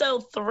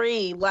episode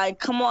 3. Like,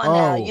 come on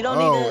now. You don't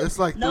need to. It's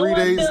like 3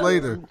 days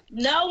later.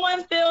 No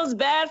one feels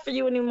bad for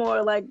you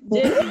anymore. Like,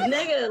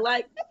 nigga,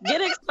 like,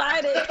 get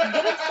excited.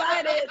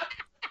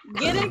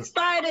 Get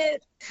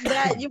excited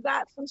that you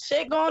got some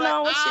shit going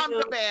on with you. I'm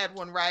the bad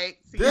one, right?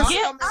 See,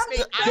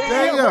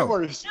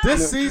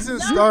 this season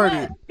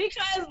started.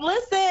 Because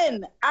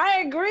listen,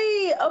 I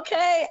agree.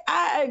 Okay,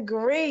 I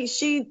agree.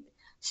 She's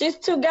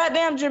too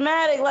goddamn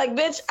dramatic. Like,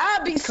 bitch,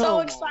 I'd be so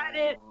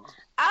excited.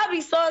 I'd be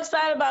so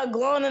excited about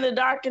glowing in the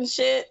dark and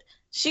shit.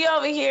 She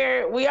over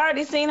here, we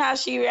already seen how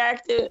she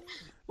reacted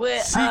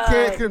with. She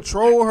can't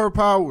control her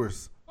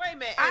powers. Wait a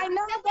minute. I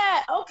know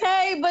that.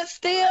 Okay, but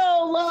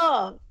still,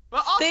 love.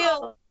 But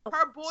also,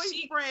 her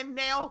boyfriend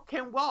now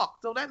can walk,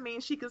 so that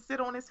means she can sit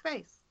on his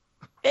face.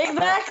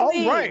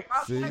 Exactly. Oh, right.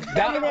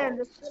 Down there and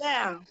just sit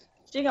down.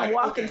 She can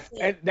walk and sit.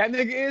 And that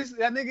nigga is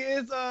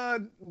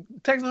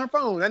texting her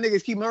phone. That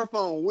nigga's keeping her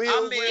phone.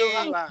 Will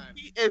hotline.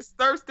 He is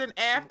thirsting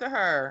after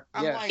her.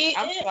 I'm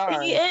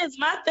sorry. He is.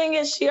 My thing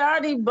is, she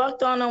already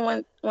bucked on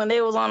him when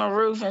they was on the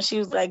roof, and she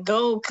was like,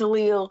 "Go,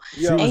 Khalil,"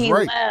 and he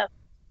left.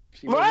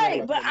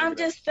 Right, but I'm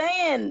just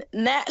saying,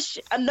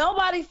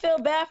 nobody feel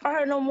bad for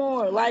her no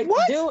more. Like,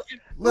 what?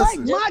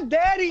 Listen, my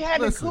daddy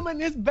had to come in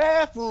this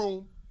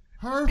bathroom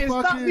and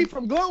stop me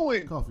from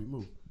glowing. Coffee,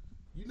 move.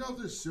 You know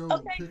this show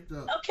picked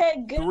up.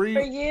 Okay, good for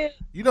you.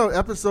 You know,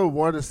 episode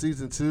 1 of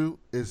season 2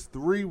 is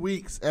 3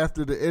 weeks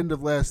after the end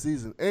of last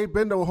season. Ain't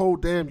been no whole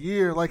damn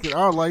year like in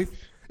our life.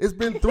 It's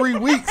been 3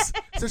 weeks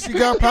since she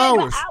got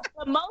powers.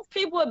 But most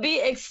people would be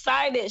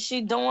excited.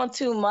 She doing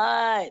too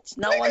much.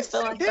 No one's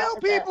feeling kill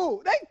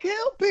people. They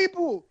kill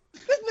people.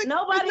 This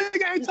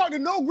nigga ain't talking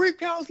to no grief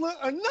counselor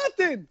or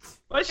nothing.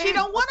 But she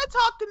don't want to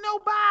talk to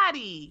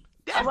nobody.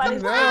 That's the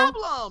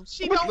problem.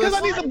 She don't. Because I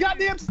need some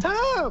goddamn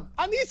time.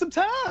 I need some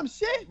time.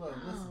 Shit.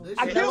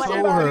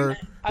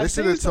 They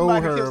should have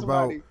told her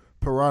about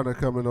Piranha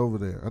coming over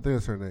there. I think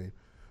that's her name.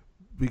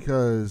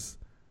 Because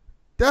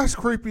that's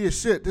creepy as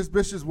shit. This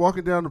bitch is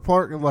walking down the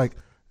park and like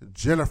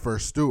Jennifer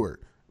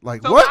Stewart.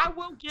 Like, so what? I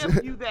will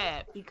give you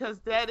that because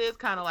that is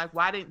kind of like,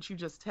 why didn't you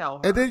just tell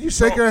her? And then you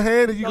shake her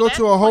hand and you go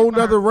to a whole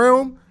nother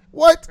realm.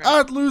 What? Right.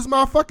 I'd lose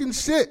my fucking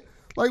shit.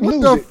 Like, what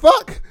the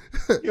fuck?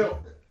 Yo,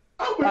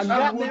 I wish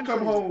I would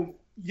come home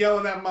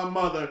yelling at my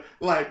mother,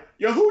 like,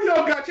 yo, who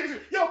y'all got chasing?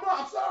 Yo, mom,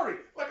 I'm sorry.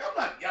 Like, I'm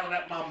not yelling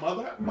at my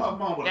mother. My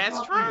mom would.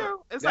 That's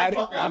true. It's like,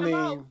 I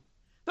mean,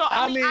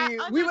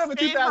 we live in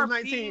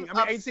 2019.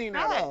 I mean, 18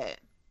 now.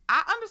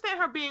 I understand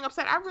her being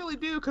upset. I really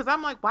do, because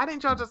I'm like, why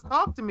didn't y'all just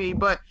talk to me?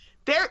 But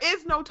there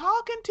is no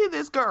talking to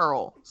this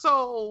girl.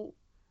 So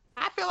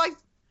I feel like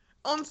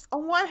on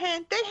one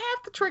hand, they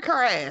have to trick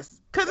her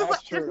ass. Because it's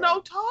like, there's no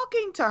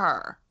talking to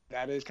her.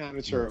 That is kind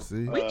of true.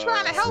 We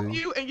trying to help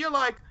you, and you're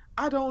like,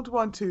 I don't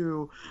want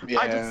to. Yeah.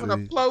 I just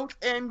want to float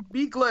and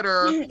be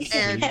glitter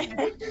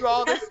and do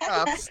all this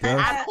stuff.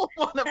 I don't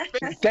want to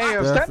fix.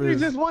 Damn, Stephanie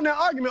just won that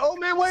argument. Oh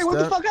man, wait, what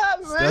the fuck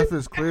happened, man?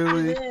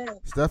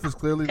 Steph is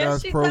clearly not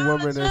as pro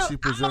woman as she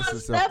presents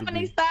herself to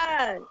be.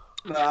 Side.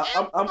 Nah,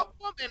 I'm woman.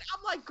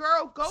 I'm like,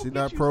 girl, go she get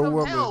not you pro some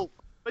woman. Help,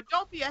 but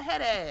don't be a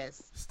head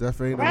ass.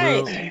 Steph ain't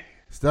a real.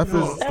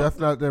 Steph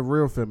not that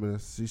real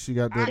feminist. She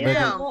got that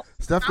Megan.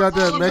 Steph got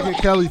that Megyn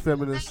Kelly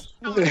feminist.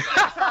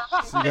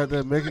 She got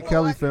that Megyn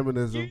Kelly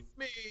feminism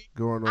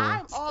going on.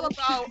 I'm all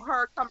about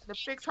her coming to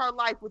fix her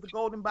life with a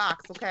golden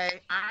box. Okay,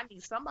 I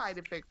need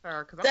somebody to fix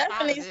her because I'm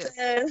tired of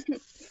this.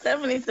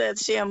 Stephanie said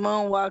she a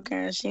moonwalker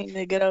and she need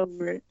to get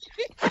over it.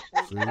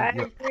 See, I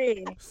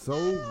agree. So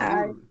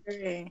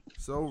rude.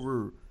 So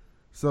rude.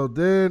 So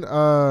then,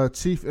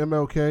 Chief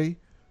MLK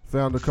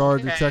found the car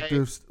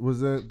Detective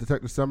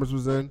Summers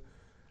was in.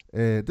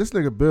 And this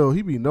nigga Bill,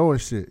 he be knowing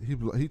shit. He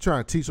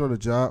trying to teach on the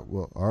job.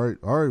 Well, all right,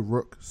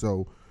 Rook.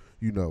 So,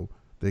 you know,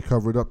 they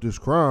covered up this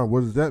crime.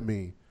 What does that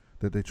mean?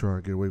 That they try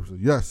and get away with it?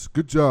 Yes,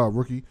 good job,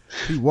 Rookie.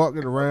 He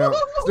walking around.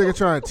 This nigga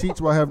trying to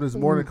teach while having his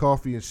morning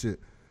coffee and shit.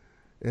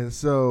 And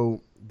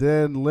so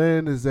then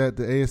Lynn is at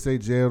the ASA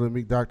jail to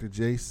meet Dr.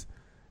 Jace.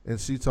 And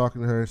she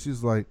talking to her. And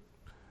she's like,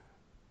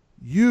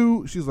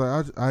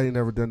 I ain't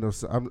never done no,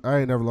 I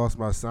ain't never lost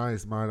my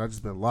science mind. I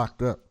just been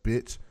locked up,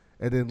 bitch.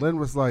 And then Lynn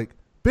was like,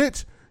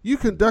 bitch, you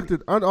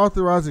conducted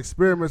unauthorized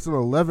experiments on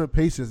 11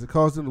 patients and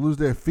caused them to lose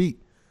their feet.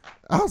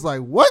 I was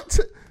like, what?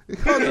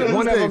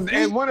 One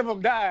of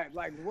them died.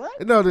 Like,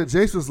 what? No, then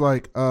Jace was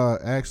like,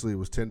 actually, it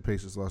was 10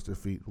 patients lost their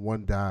feet.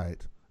 1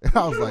 died. And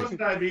I was like,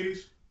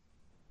 diabetes.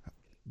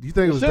 Do you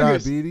think it was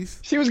diabetes?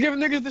 She was giving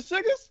niggas the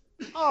sugars?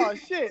 Oh,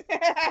 shit.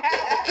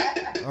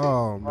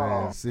 Oh,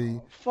 man. See?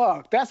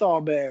 Fuck. That's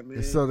all bad, man.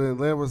 And so then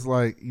Lynn was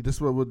like, this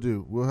is what we'll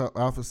do.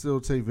 I'll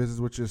facilitate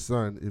visits with your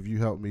son if you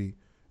help me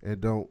and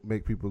don't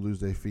make people lose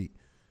their feet.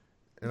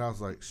 And I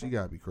was like, she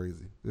got to be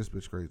crazy. This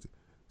bitch crazy.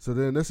 So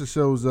then Nissa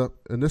shows up,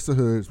 and Nissa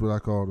Hood is what I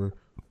called her,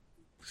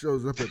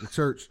 shows up at the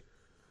church.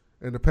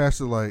 And the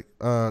pastor like,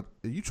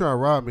 you trying to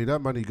rob me, that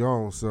money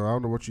gone, so I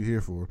don't know what you're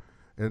here for.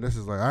 And this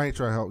is like, I ain't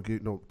trying to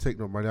help take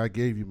no money. I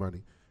gave you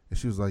money. And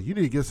she was like, you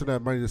need to give some of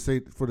that money to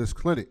say for this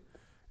clinic.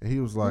 And he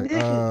was like,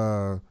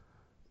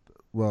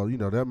 well,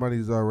 that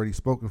money's already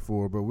spoken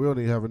for, but we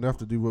only have enough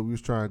to do what we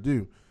was trying to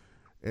do.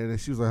 And then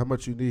she was like, how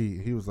much you need?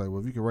 And he was like, well,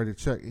 if you can write a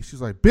check. And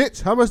she's like,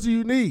 bitch, how much do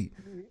you need?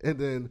 And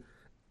then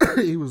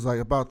he was like,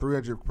 about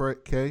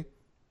 $300K.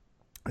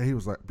 And he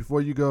was like,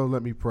 before you go,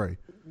 let me pray.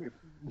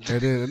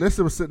 And then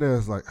Anissa was sitting there,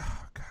 was like,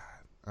 oh, God.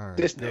 All right,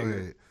 This go nigga.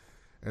 ahead.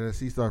 And then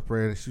she started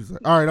praying, and she was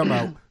like, all right, I'm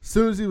out. As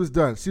soon as he was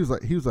done, he was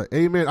like,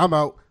 amen, I'm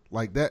out.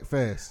 Like that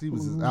fast. He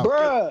was just out.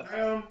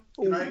 Bruh,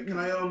 Can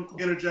I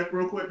interject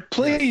real quick?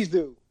 please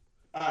do.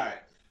 All right.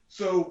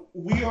 So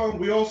we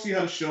all see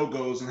how the show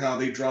goes and how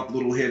they drop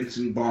little hints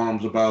and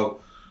bombs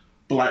about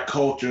Black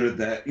culture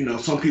that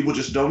some people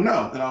just don't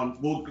know.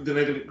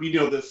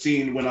 The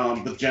scene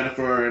when with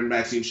Jennifer and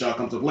Maxine Shaw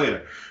comes up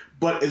later.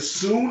 But as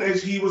soon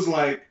as he was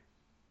like,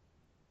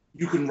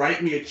 "You can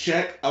write me a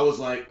check," I was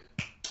like,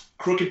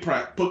 "Crooked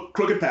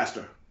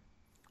pastor."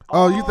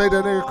 Oh, you think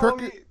that nigga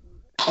crooked?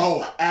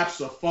 Oh,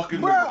 absolutely.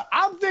 Bruh,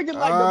 I'm thinking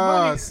like the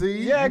money.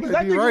 See? Yeah, You because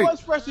could that be nigga right.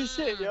 was fresh as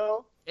shit,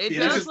 yo. It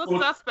Yeah, does look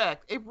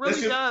suspect. It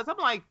really does. I'm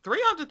like,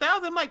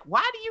 300,000. I'm like,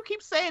 why do you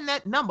keep saying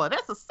that number?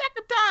 That's the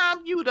second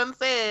time you done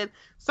said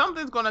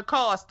something's gonna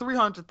cost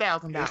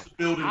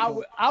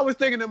 $300,000. I was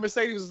thinking the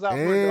Mercedes was out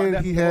front.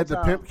 And he had the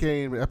pimp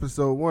cane in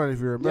episode 1, if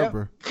you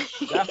remember.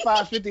 That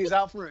 550 is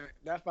out front.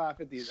 That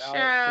 550 is out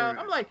front.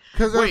 I'm like,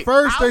 Because at wait,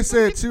 first how they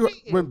said did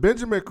he- when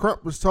Benjamin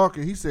Crump was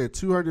talking, he said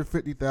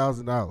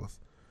 $250,000.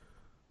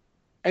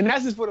 And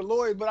that's just for the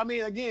lawyers. But I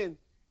mean, again,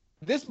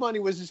 this money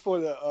was just for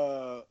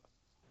the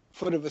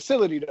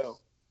facility though.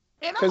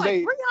 And I'm 'Cause like,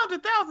 they-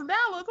 $300,000.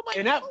 I'm like,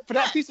 And that for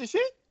that piece of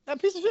shit, money?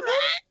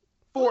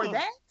 for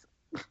that.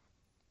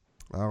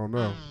 I don't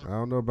know. I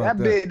don't know about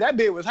that. That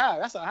bid was high.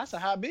 That's a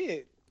high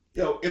bid.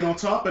 Yo, and on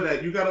top of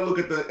that, you got to look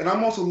at and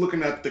I'm also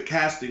looking at the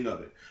casting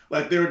of it.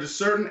 Like there are just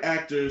certain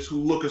actors who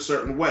look a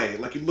certain way.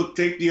 Like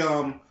take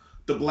the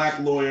black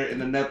lawyer in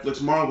the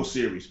Netflix Marvel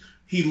series.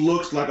 He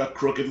looks like a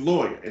crooked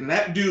lawyer, and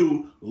that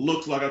dude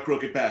looks like a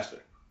crooked pastor.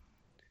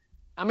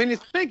 I mean,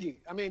 it's Pinky.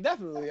 I mean,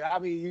 definitely. I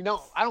mean,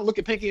 I don't look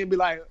at Pinky and be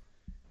like,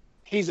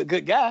 he's a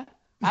good guy.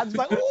 I just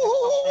like,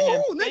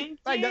 ooh, Nick.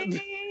 Like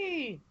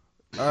that.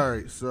 All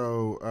right,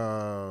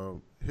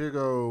 so here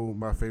go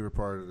my favorite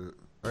part of it.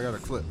 I got a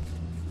clip.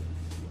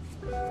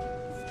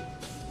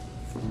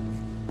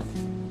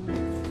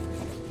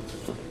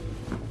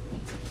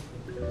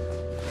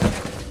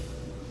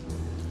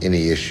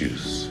 Any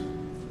issues?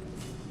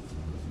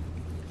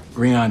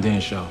 Rion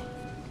didn't show.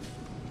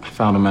 I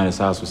found him at his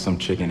house with some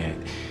chicken head.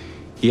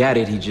 He had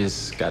it, he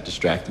just got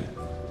distracted.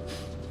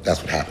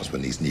 That's what happens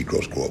when these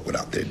Negroes grow up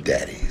without their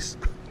daddies.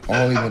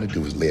 All they want to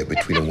do is lay it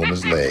between a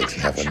woman's legs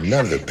and have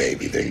another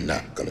baby they're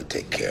not going to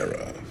take care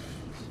of.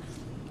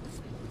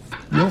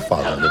 Your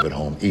father didn't live at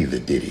home either,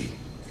 did he?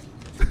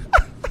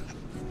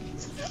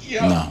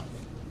 No.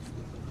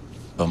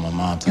 But my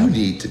mom You told me.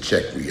 need to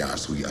check Rion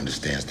so he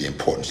understands the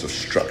importance of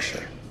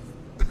structure.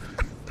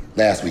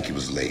 Last week he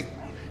was late.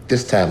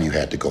 This time you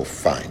had to go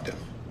find him.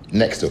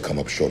 Next he'll come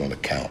up short on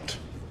account.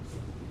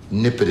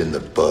 Nip it in the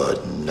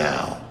bud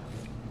now.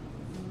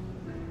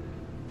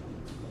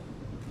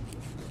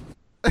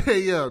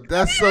 Hey, yo,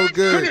 that's so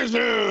good. Finish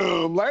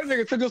him. Like, that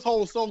nigga took his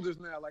whole soul just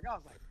now. Like, I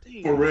was like,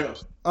 damn. For real.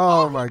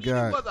 Oh, my It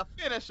God. was a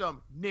finish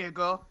him,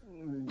 nigga.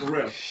 For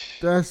real.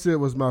 That shit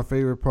was my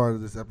favorite part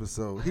of this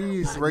episode.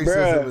 His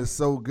racism Bruh. is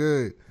so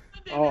good.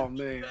 Oh,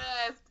 man.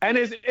 And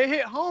it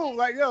hit home.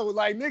 Like, yo,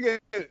 like, nigga,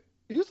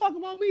 you talking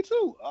about me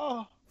too?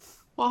 Oh,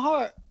 my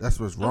heart. That's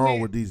what's wrong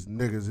with these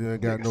niggas who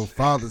ain't got no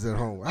fathers at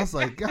home. I was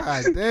like,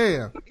 God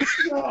damn.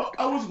 Yo,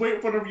 I was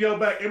waiting for them to yell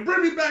back and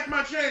bring me back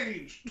my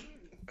change.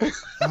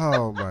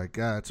 Oh my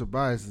God,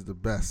 Tobias is the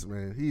best,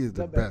 man. He is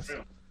the best.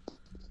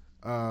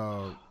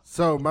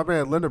 So my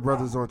man Linda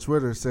Brothers on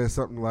Twitter said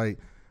something like,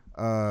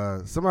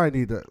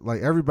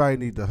 everybody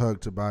need to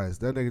hug Tobias.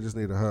 That nigga just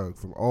need a hug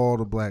from all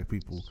the black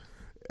people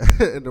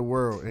in the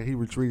world, and he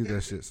retweeted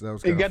that shit. So that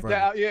was He kind of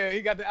got funny.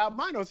 he got the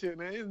albino shit,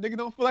 man. This nigga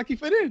don't feel like he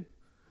fit in.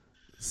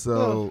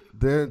 So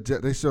then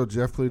they showed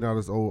Jeff cleaning out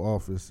his old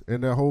office,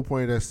 and the whole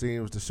point of that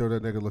scene was to show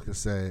that nigga looking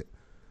sad,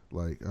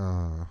 like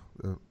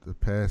the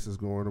past is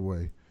going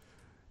away.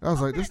 I was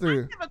like, this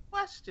nigga. I have a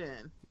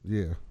question.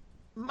 Yeah.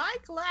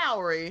 Mike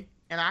Lowry,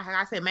 and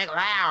I say Mike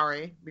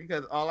Lowry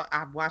because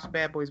I've watched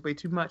Bad Boys way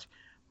too much,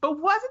 but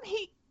wasn't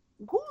he?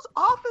 Whose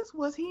office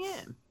was he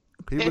in?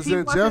 He If was he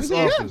in wasn't Jeff's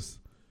there. office.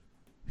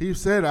 He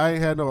said, I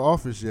ain't had no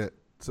office yet,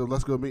 so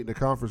let's go meet in the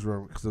conference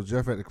room. So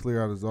Jeff had to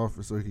clear out his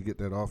office so he could get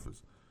that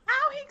office.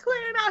 How he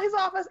clearing out his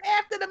office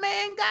after the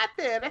man got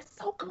there? That's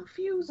so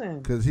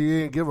confusing. Because he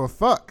didn't give a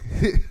fuck.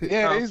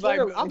 Yeah, he's like,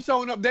 clearly. I'm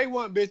showing up day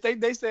one, bitch.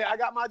 They say I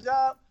got my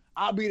job,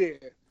 I'll be there.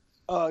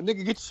 Nigga,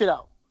 get your shit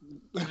out.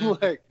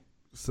 Like,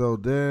 So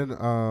then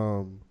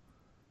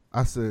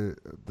I said,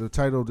 the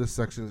title of this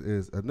section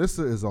is,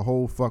 Anissa is a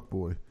whole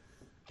fuckboy.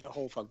 the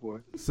whole fuck boy.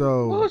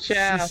 So Ooh,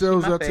 child, she she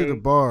shows my up to the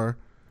fave. bar,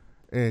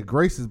 and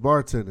Grace is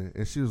bartending,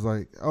 and she was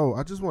like, "Oh,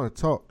 I just want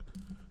to talk."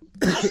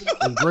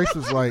 And Grace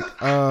was like,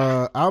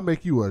 I'll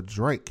make you a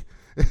drink.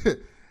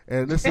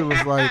 And Nissa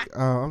was like,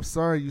 I'm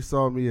sorry you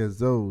saw me as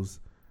those.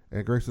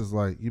 And Grace was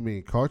like, you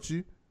mean caught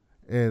you?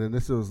 And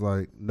Anissa was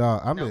like,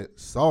 nah, I meant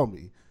saw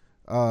me.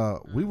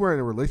 We were in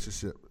a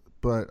relationship,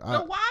 but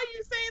So why are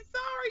you saying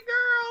sorry,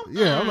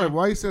 girl? Yeah, I'm like,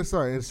 why you saying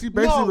sorry? And she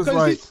basically was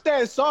like, she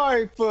said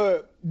sorry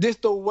for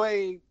just the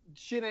way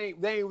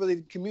they ain't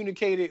really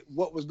communicated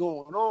what was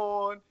going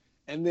on,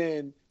 and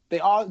then they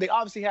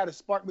obviously had a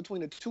spark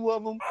between the two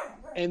of them,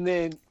 and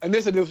then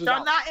Anissa was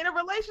They're not in a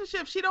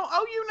relationship. She don't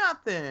owe you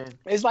nothing.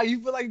 It's like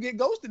you feel like you get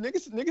ghosted.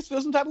 Niggas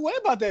feel some type of way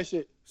about that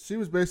shit. she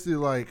was basically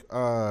like,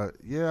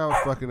 yeah, I was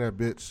fucking that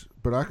bitch,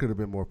 but I could have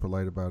been more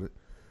polite about it.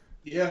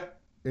 Yeah.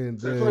 And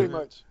Pretty then,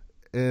 much.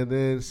 and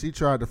then she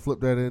tried to flip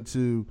that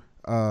into,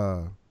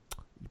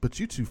 but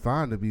you too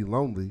fine to be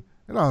lonely.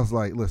 And I was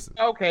like, listen,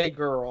 Okay,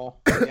 girl.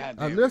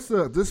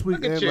 Anissa this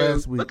week Look at and you.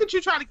 last week, Look at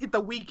you trying to get the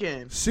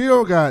weekend. she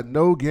don't got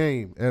no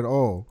game at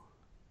all,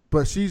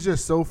 but she's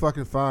just so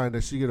fucking fine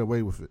that she get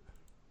away with it.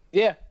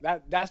 Yeah,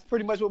 that's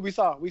pretty much what we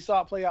saw. We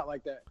saw it play out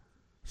like that.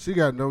 She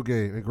got no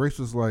game. And Grace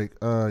was like,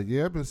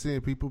 yeah, I've been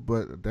seeing people,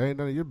 but that ain't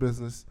none of your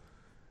business.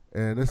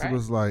 And this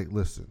was like,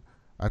 listen,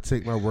 I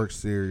take my work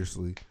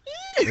seriously.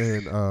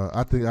 And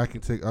I think I can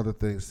take other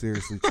things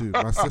seriously, too.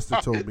 My sister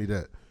told me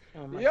that.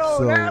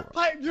 Yo, that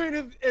pipe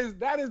dream is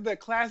the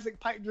classic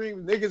pipe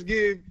dream niggas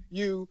give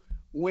you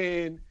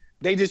when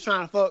they just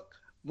trying to fuck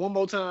one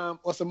more time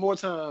or some more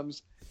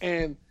times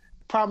and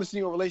promising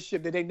you a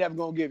relationship that they never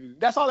gonna give you.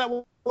 That's all that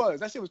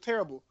was. That shit was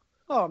terrible.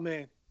 Oh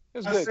man, it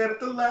was good. I said it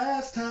the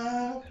last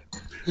time,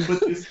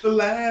 but it's the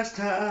last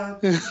time.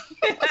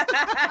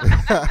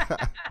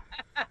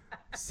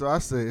 So I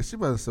said, she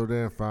wasn't so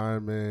damn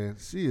fine, man.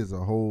 She is a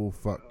whole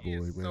fuck boy,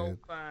 man. So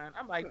fine.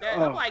 I'm like that.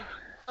 I'm like,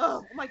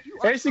 you.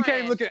 And she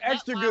came looking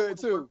extra good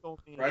too.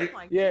 Right?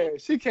 Yeah,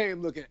 she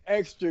came looking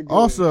extra good.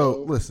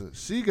 Also, listen,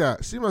 she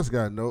must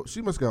got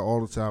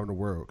all the time in the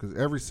world because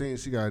every scene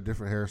she got a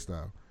different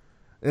hairstyle,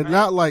 and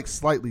not like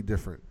slightly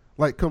different,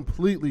 like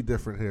completely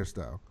different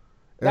hairstyle.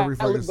 Every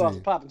fucking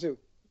scene. Popping too.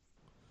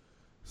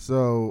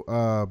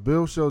 So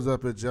Bill shows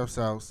up at Jeff's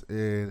house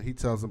and he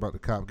tells him about the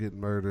cop getting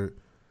murdered,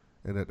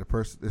 and that the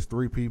person it's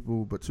 3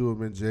 people, but 2 of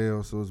them in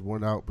jail, so it's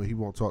 1 out, but he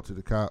won't talk to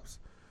the cops.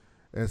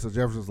 And so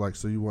Jefferson's like,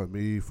 so you want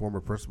me,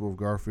 former principal of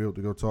Garfield,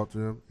 to go talk to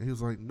him? And he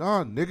was like,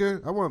 nah,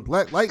 nigga, I want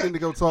Black Lightning to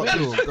go talk to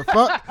him. The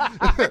fuck?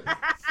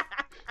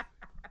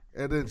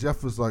 And then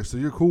Jeff was like, so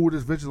you're cool with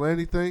this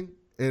vigilante thing?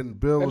 And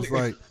Bill was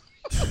like,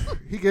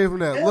 he gave him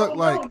that look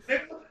like,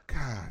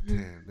 God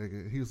damn,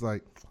 nigga. He was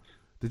like,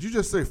 did you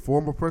just say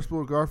former principal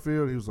of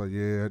Garfield? He was like,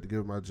 yeah, I had to give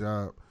him my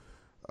job.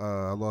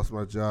 I lost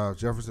my job.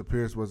 Jefferson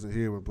Pierce wasn't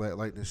here when Black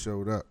Lightning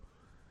showed up.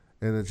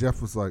 And then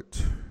Jeff was like,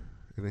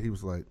 and then he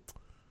was like,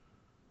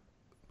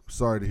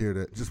 sorry to hear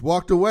that. Just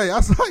walked away. I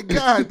was like,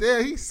 God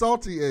damn, he's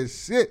salty as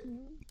shit.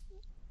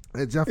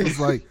 And Jeff was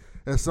like,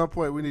 at some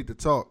point we need to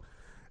talk.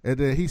 And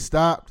then he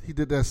stopped. He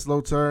did that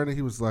slow turn, and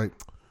he was like,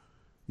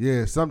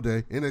 yeah,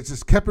 someday. And it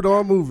just kept it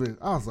on moving.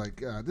 I was like,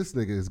 God, this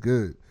nigga is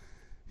good.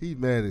 He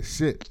mad as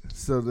shit.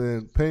 So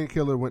then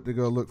Painkiller went to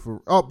go look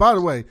for. Oh, by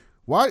the way,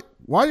 why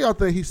y'all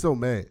think he's so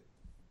mad?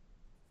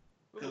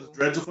 Because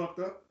Dreads are fucked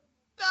up?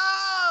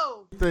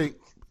 No. I think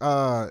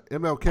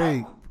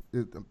MLK,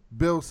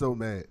 Bill's so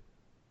mad.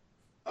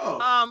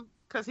 Oh.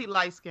 Because he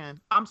light skinned.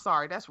 I'm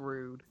sorry, that's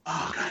rude.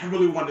 Oh, God, I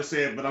really wanted to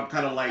say it, but I'm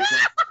kind of light.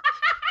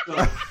 So,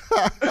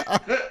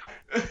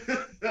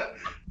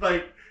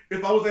 like,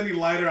 if I was any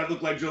lighter, I'd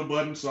look like Joe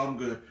Budden, so I'm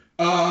good.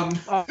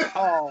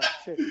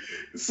 Shit.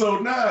 So,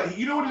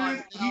 you know what it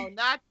is? No,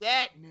 not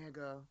that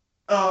nigga.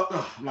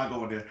 I'm not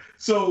going there.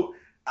 So,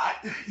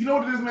 you know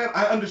what it is, man?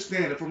 I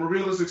understand it. From a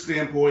realistic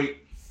standpoint,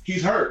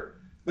 he's hurt.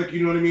 Like,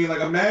 you know what I mean?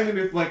 Like, imagine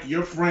if, like,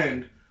 your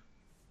friend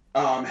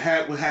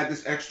had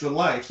this extra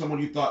life, someone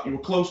you thought you were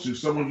close to,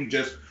 someone you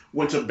just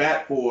went to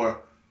bat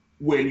for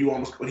when he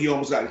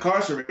almost got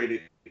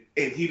incarcerated,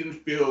 and he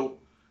didn't feel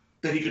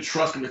that he could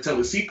trust him to tell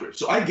his secret.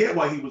 So I get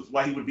why he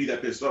would be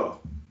that pissed off.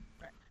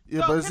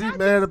 Yeah, So but is can he I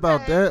mad just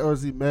about say- that, or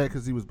is he mad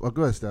because he was? Oh,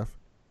 go ahead, Steph.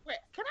 Wait,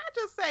 can I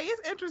just say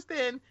it's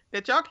interesting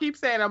that y'all keep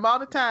saying I'm all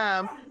the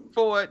time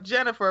for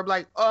Jennifer,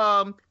 like,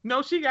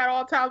 no, she got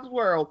all times in the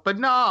world, but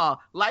nah,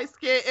 light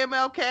skinned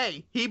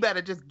MLK, he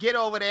better just get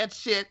over that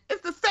shit.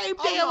 It's the same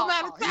damn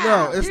amount of time.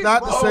 No, it's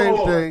not the same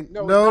wrong. thing.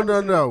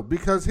 No.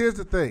 Because here's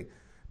the thing,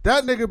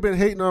 that nigga been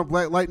hating on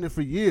Black Lightning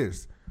for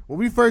years. When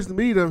we first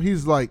meet him,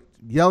 he's like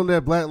yelling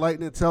at Black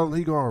Lightning, telling him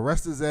he gonna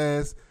arrest his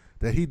ass,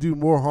 that he do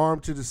more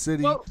harm to the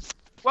city.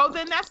 Well,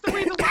 then that's the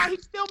reason why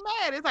he's still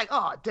mad. It's like,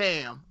 oh,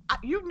 damn.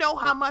 You know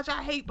how much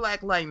I hate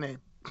Black Lightning.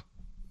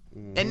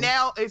 Mm-hmm. And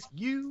now it's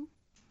you.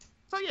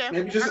 So, yeah,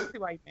 Maybe I just can see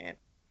why he's mad.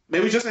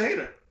 Maybe just a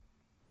hater.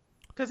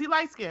 Because he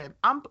light skinned.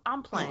 I'm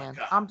playing.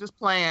 God. I'm just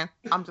playing.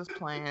 I'm just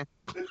playing.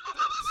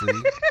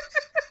 See?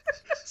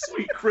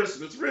 Sweet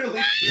Christmas,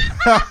 really?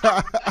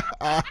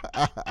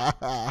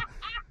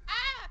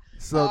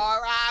 So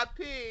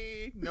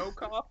R.I.P. No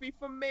coffee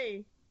for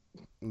me.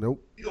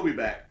 nope. He'll be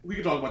back. We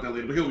can talk about that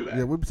later, but he'll be back.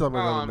 Yeah, we'll be talking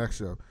about that on the next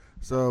show.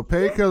 So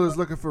Painkiller's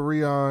looking for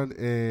Rion,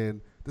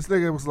 and This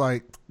nigga was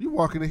like, you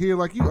walking in here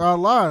like you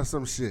Allah or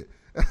some shit.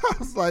 And I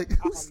was like,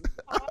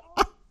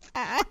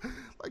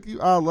 like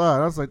you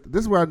Allah. I was like,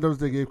 this is where I noticed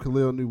they gave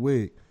Khalil a new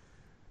wig.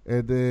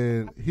 And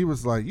then he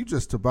was like, you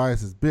just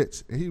Tobias's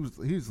bitch. And he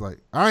was like,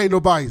 I ain't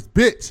nobody's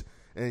bitch.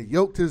 And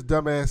yoked his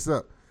dumb ass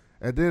up.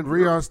 And then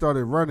Rion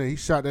started running. He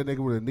shot that nigga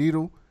with a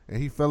needle. And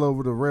he fell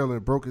over the rail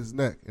and broke his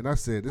neck. And I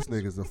said, this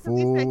nigga's a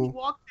fool. He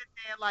walked in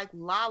there like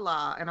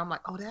Lala. And I'm like,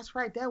 oh, that's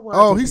right. That was.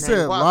 Oh, he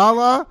said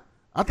Lala?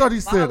 I thought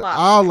he said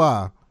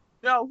Allah.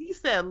 No, he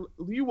said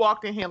you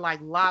walked in here like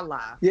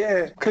Lala.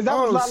 Yeah, because that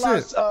was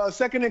Lala's shit.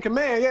 second in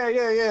command. Yeah.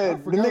 The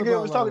forgot nigga that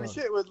about was talking Lala.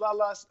 the shit was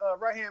Lala's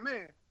right-hand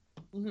man.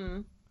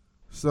 Mm-hmm.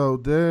 So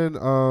then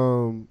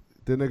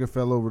the nigga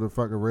fell over the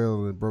fucking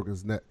rail and broke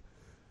his neck.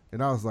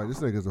 And I was like, this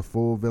nigga's a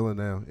full villain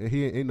now. And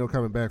he ain't no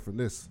coming back from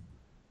this.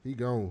 He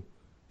gone.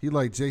 He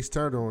like Jace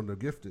Turner on The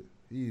Gifted.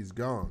 He's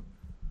gone.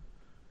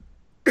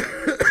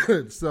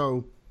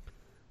 So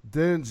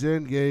then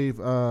Jen gave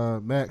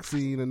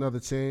Maxine another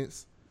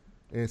chance.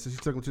 And so she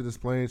took him to this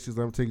plane. She was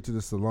like, I'm taking you to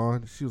the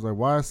salon. She was like,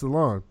 why a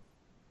salon?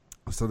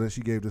 So then she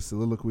gave this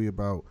soliloquy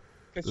about...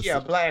 Because she's a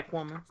black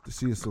woman. A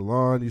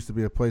salon used to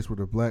be a place where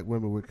the black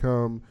women would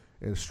come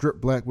and strip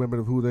black women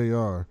of who they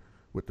are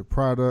with the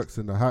products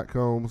and the hot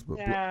combs.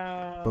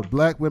 But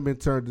black women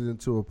turned it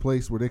into a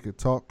place where they could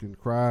talk and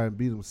cry and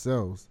be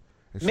themselves.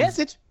 And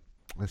Message.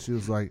 And she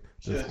was like,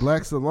 this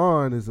black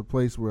salon is a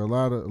place where a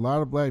lot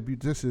of black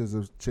beauticians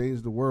have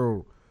changed the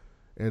world.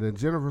 And then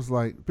Jennifer's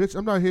like, bitch,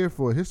 I'm not here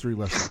for a history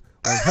lesson.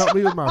 Like, help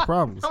me with my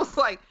problems. I was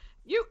like,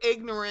 you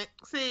ignorant.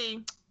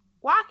 See,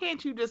 why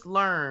can't you just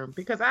learn?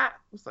 Because I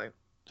was like,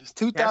 it's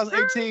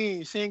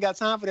 2018. She ain't got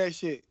time for that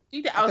shit.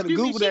 She got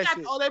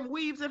all them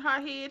weaves in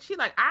her head. She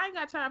like, I ain't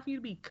got time for you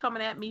to be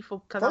coming at me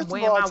because I'm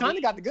wearing my Tiny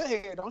weave. got the good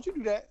hair. Don't you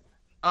do that.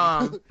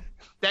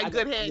 That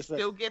good hair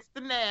still gets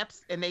the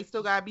naps, and they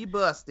still gotta be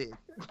busted.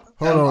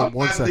 Hold on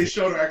one second. They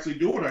showed her actually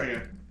doing her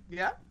hair.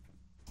 Yeah.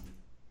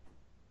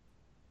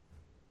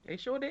 They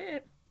sure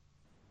did.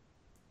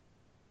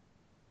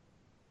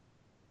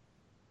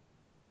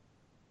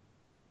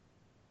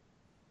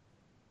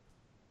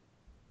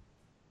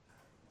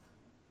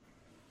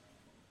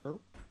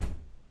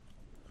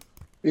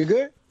 You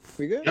good?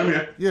 We good? I'm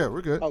here. Yeah,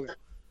 we're good. Okay.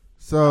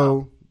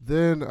 So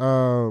then,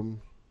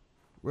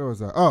 where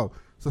was I? Oh,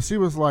 so she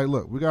was like,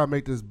 look, we got to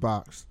make this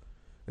box.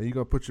 And you're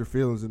going to put your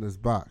feelings in this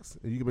box.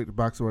 And you can make the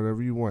box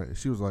whatever you want. And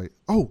she was like,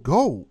 oh,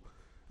 gold.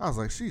 I was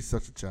like, she's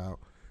such a child.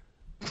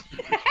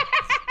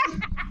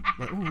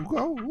 Like, ooh,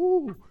 gold,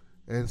 ooh.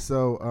 And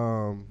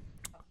so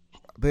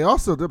they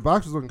also, their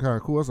box was looking kind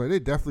of cool. I was like, they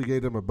definitely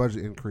gave them a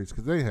budget increase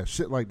because they didn't have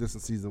shit like this in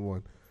season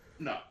 1.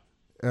 No.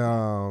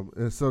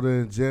 And so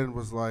then Jen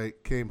was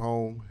like, came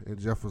home, and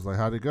Jeff was like,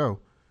 how'd it go?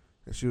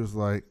 And she was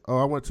like, oh,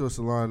 I went to a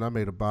salon and I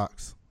made a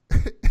box.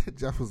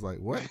 Jeff was like,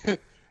 what?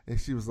 And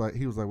he was like,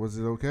 was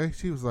it okay?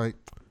 She was like,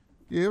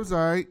 yeah, it was all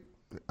right.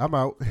 I'm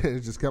out. And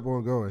it just kept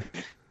on going.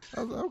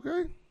 I was like,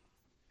 okay.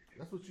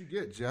 That's what you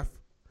get, Jeff.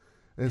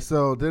 And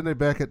so then they're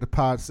back at the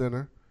pod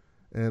center,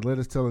 and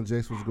Leonard's telling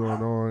Jace what's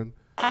going on.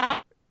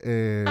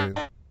 And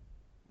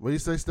what do you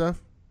say,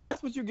 Steph?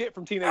 That's what you get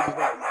from teenagers.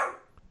 Now.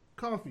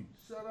 Coffee,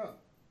 shut up.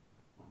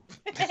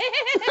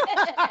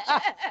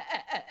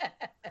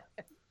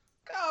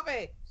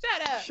 Coffee,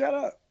 shut up. Shut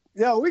up.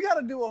 Yo, we got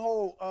to do a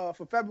whole,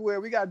 for February,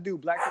 we got to do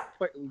black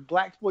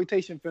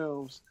exploitation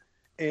films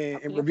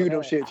and review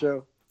them shit,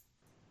 yo.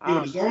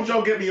 As long as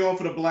y'all get me on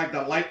for the Black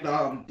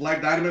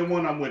Dynamite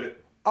one, I'm with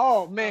it.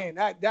 Oh, man,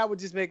 that would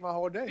just make my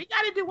whole day. We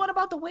got to do one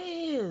about the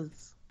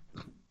Wiz.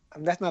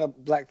 That's not a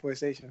black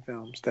exploitation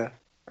film, Steph.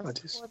 I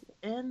just... Towards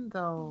the end,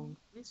 though.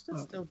 We should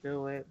still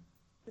do it.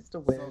 It's the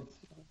Wiz. So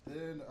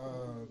then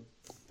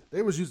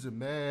they was using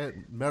mad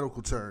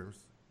medical terms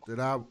that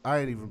I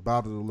ain't even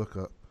bothered to look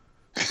up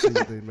to see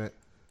what they meant.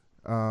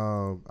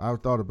 I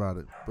thought about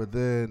it, but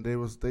then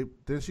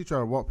then she tried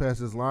to walk past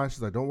this line.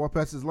 She's like, "Don't walk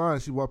past this line."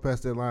 She walked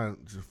past that line,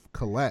 just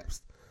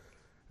collapsed.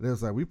 And it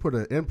was like, "We put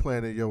an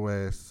implant in your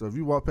ass, so if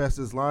you walk past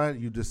this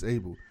line, you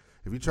disabled.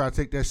 If you try to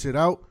take that shit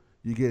out,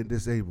 you getting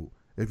disabled.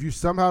 If you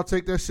somehow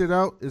take that shit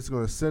out, it's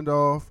gonna send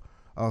off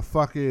a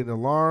fucking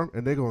alarm,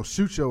 and they're gonna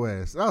shoot your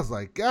ass." And I was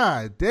like,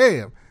 God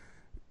damn,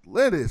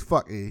 Lynn is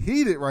fucking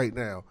heated right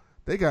now.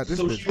 They got this.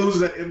 So bitch. she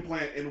loses that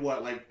implant in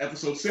what, like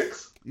episode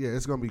 6? Yeah,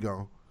 it's gonna be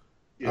gone.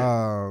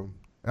 Yeah.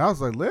 And I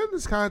was like, Lynn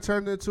is kind of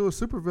turned into a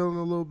supervillain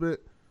a little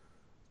bit,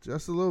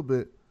 just a little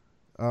bit.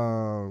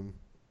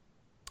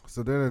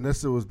 So then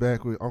Anissa was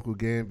back with Uncle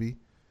Gamby,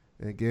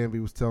 and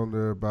Gamby was telling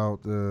her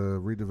about the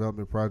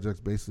redevelopment projects,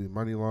 basically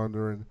money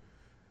laundering.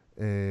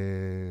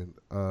 And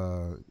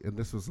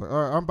this was like,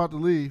 all right, I'm about to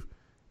leave.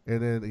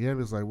 And then Gamby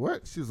was like,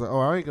 what? She was like, oh,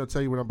 I ain't going to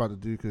tell you what I'm about to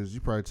do because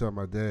you probably tell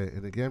my dad.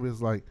 And then Gamby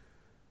was like,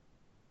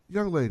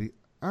 young lady,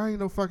 I ain't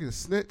no fucking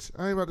snitch.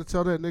 I ain't about to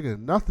tell that nigga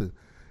nothing.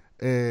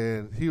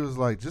 And he was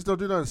like, just don't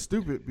do nothing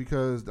stupid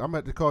because I'm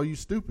about to call you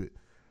stupid.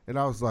 And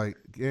I was like,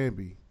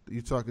 Gamby,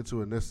 you talking to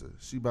Anissa.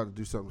 She about to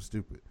do something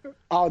stupid.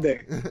 All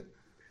day.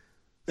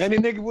 And the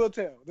nigga will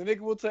tell. The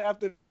nigga will tell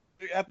after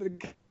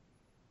the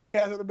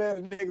cast of the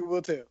band, the nigga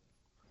will tell.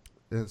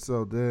 And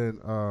so then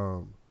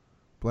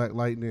Black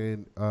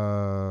Lightning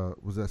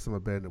was at some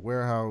abandoned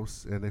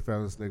warehouse, and they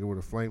found this nigga with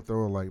a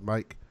flamethrower like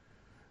Mike.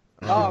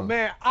 Oh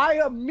man,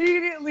 I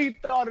immediately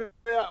thought of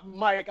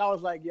Mike. I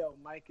was like, "Yo,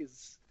 Mike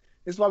is."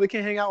 This is why we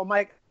can't hang out with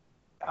Mike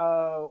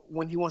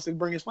when he wants to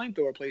bring his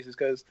flamethrower places,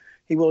 because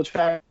he will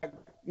attract,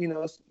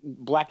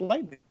 Black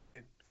Lightning.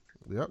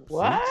 Yep.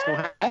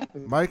 What?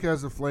 Mike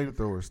has a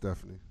flamethrower,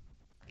 Stephanie.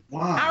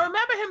 Wow. I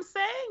remember him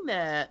saying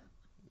that.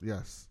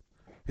 Yes.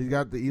 He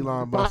got the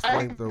Elon Musk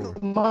flamethrower.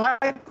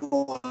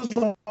 Michael's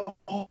a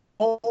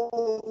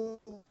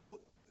whole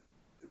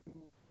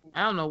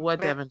I don't know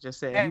what Devin just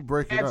said. You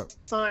break it up.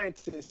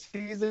 scientist.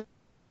 He's an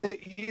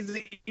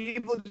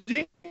evil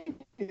genius.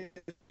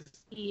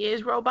 He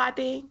is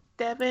roboting.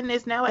 Devin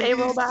is now a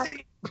robot.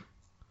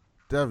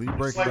 Devin, you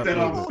break It's like it that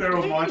up.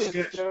 Pharaoh Monch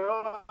sketch.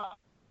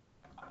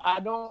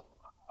 I don't.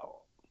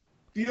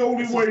 The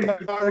only It's way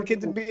just a kid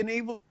to be an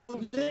evil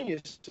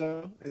genius.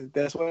 So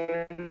that's what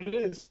it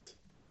is.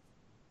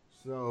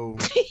 So,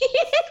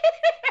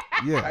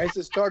 yeah. It's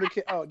the starter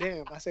kit. Oh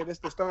damn! I said that's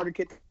the starter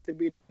kit to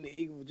be an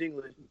evil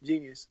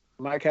genius.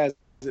 Mike has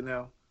it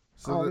now.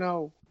 So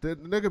no! The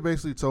nigga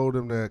basically told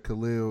him that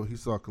he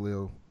saw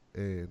Khalil,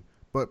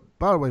 but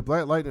by the way,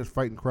 Black Lightning is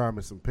fighting crime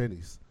in some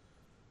pennies,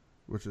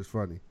 which is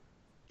funny.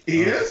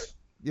 he is.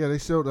 Yeah, they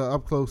showed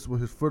up close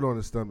with his foot on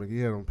his stomach. He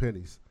had on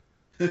pennies.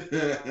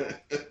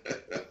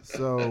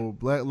 So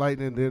Black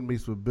Lightning then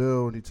meets with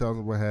Bill, and he tells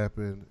him what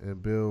happened,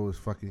 and Bill is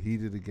fucking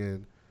heated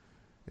again.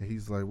 And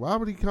he's like, why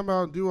would he come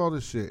out and do all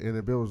this shit? And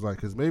then Bill was like,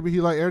 because maybe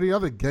he like every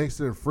other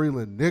gangster in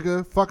Freeland,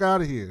 nigga, fuck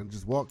out of here, and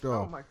just walked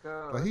off. Oh my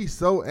god! Like, he's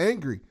so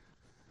angry.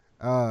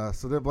 So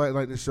then Black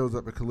Lightning shows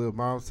up at Khalil's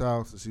mom's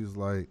house, and she's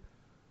like,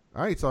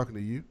 I ain't talking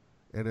to you.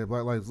 And then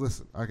Black Lightning's,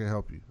 listen, I can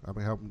help you. I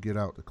can help him get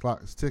out. The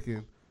clock is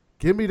ticking.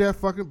 Give me that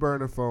fucking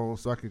burner phone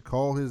so I can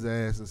call his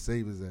ass and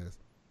save his ass.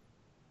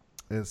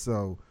 And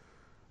so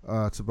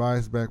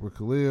Tobias back with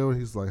Khalil.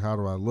 He's like, how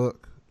do I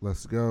look?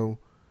 Let's go.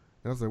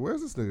 And I was like,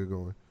 where's this nigga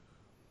going?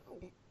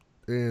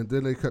 And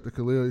then they cut to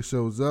Khalil. He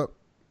shows up,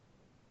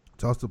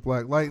 talks to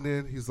Black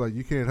Lightning. He's like,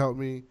 you can't help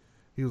me.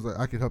 He was like,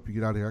 I can help you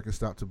get out of here. I can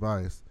stop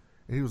Tobias.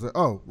 And he was like,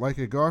 oh, like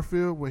at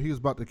Garfield when he was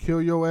about to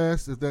kill your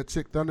ass if that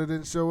chick Thunder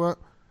didn't show up.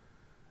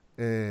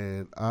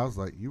 And I was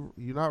like, you're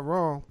not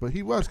wrong. But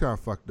he was kind of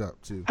fucked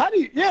up, too. How'd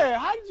you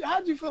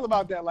feel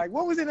about that? Like,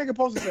 what was that nigga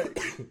supposed to say?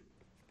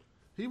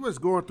 He was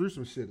going through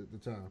some shit at the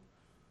time.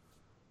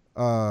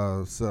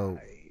 So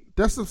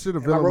that's some shit a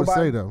villain would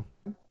say, though.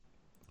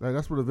 Like,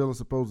 that's what a villain's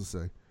supposed to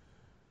say.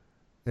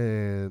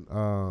 And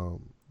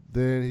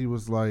then he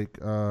was like,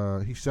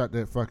 he shot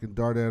that fucking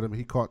dart at him.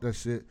 He caught that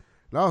shit.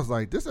 And I was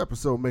like, this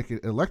episode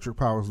making electric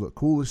powers look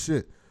cool as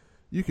shit.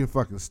 You can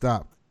fucking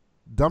stop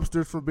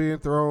dumpsters from being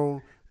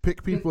thrown,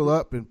 pick people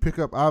up and pick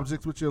up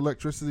objects with your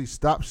electricity,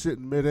 stop shit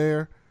in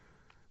midair,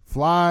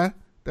 fly.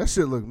 That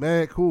shit look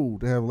mad cool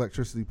to have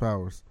electricity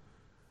powers.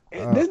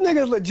 This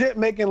nigga's legit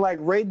making like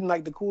Raiden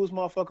like the coolest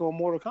motherfucker on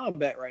Mortal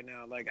Kombat right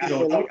now. Like I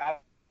feel like I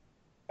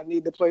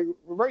need to play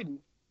Raiden.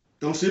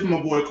 Don't sleep with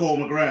my boy Cole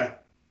McGrath.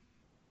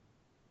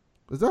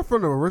 Is that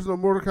from the original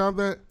Mortal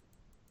Kombat?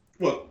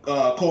 What,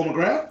 Cole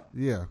McGrath?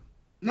 Yeah.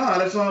 Nah,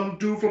 that's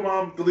dude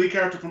from the lead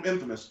character from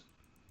Infamous.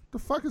 The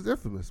fuck is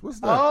Infamous? What's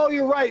that? Oh,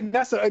 you're right.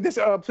 That's a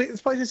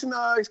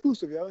PlayStation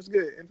exclusive, yo. It's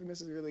good.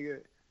 Infamous is really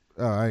good.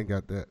 Oh, I ain't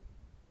got that.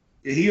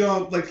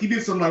 Yeah, he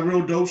did some like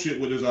real dope shit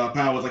with his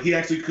powers. Like he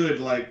actually could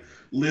like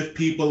lift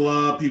people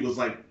up. He was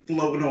like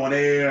floating on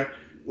air.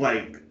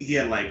 Like he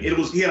had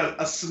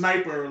a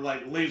sniper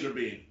like laser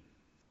beam.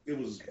 It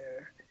was.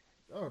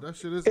 Oh, that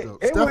shit is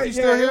dope. Steph, you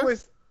still here?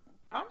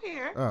 I'm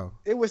here. Oh.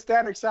 It was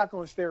Static Shock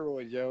on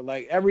steroids, yo.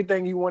 Like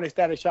everything you wanted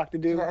Static Shock to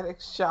do.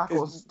 Static Shock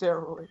on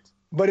steroids.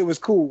 But it was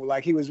cool.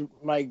 Like he was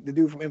like the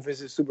dude from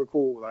Infamous is super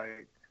cool.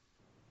 Like.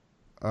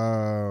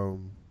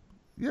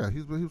 Yeah,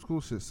 he was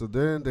cool shit. So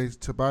then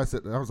Tobias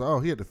said, I was like, oh,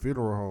 he had the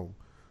funeral home,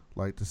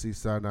 like to see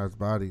Cyanide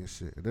body and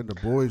shit. And then the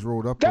boys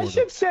rolled up on That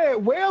shit him. said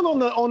well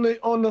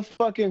on the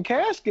fucking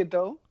casket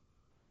though.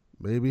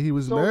 Maybe he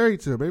was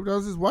married to her. Maybe that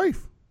was his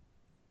wife.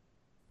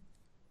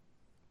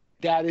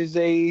 That is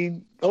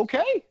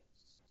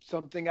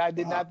something I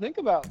did not think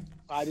about.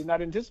 I did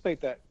not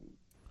anticipate that.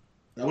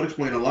 That would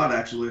explain a lot,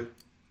 actually.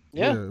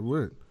 Yeah, it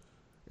would.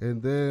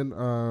 And then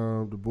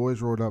the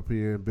boys rolled up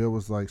here, and Bill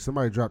was like,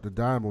 somebody dropped a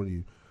dime on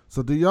you.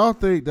 So do y'all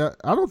think that?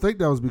 I don't think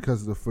that was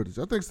because of the footage.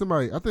 I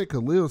think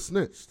Khalil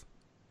snitched.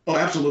 Oh,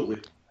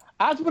 absolutely.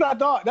 That's what I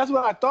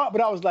thought.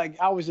 But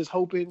I was just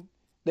hoping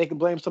they could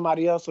blame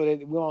somebody else so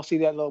that we don't see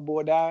that little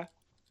boy die.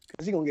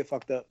 Because he's going to get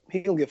fucked up.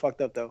 He's going to get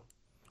fucked up, though.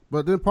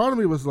 But then part of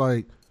me was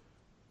like,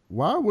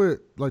 why would,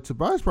 like,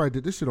 Tobias probably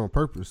did this shit on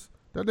purpose.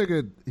 That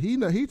nigga,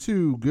 he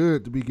too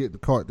good to be getting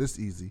caught this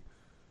easy.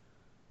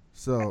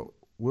 So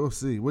we'll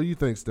see. What do you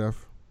think,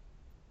 Steph?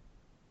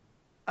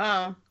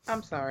 I'm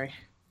sorry.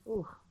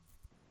 Ooh.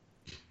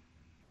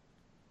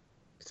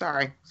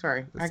 Sorry.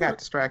 I got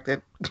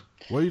distracted.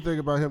 What do you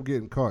think about him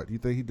getting caught? Do you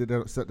think he did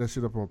that, set that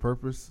shit up on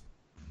purpose?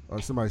 Or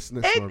somebody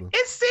snitched on him?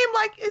 It seemed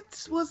like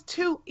it was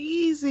too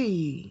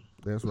easy.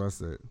 That's what I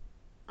said.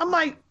 I'm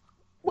like,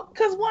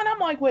 Because one, I'm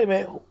like, wait a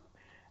minute.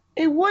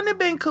 It wouldn't have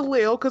been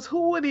Khalil, because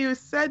who would he have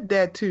said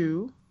that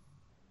to?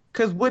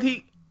 Because would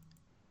he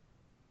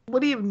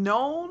have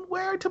known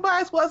where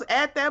Tobias was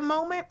at that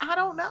moment? I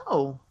don't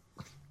know.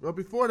 Well,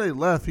 before they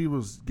left, he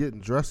was getting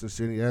dressed and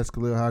shit. And he asked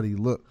Khalil how he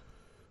looked.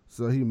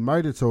 So he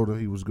might have told him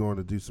he was going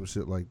to do some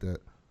shit like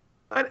that.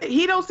 But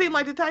he don't seem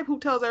like the type who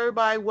tells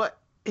everybody what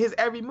his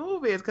every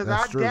move is, because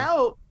I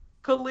doubt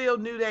Khalil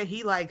knew that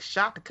he like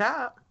shot the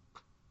cop.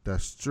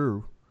 That's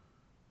true.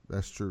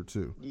 That's true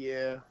too.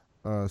 Yeah.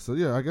 So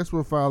yeah, I guess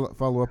we'll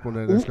follow up on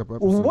that next couple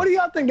episodes. What do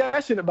y'all think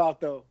that shit about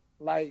though?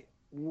 Like,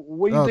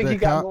 what do you think he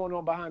got going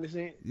on behind the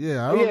scenes?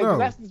 Yeah, I don't know.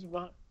 That's just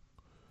behind...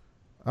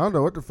 I don't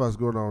know what the fuck's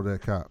going on with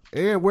that cop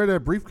and where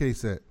that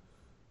briefcase at.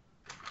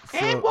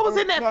 And what was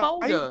in that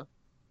folder?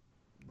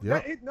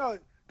 Yeah. No,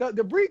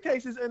 the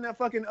briefcase is in that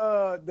fucking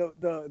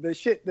the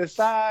shit, the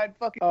side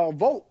fucking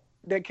vault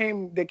that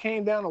came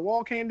down, the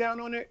wall came down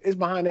on it. It's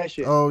behind that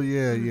shit. Oh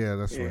yeah,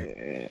 that's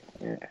right.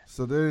 Yeah.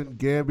 So then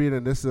Gambi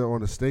and Anissa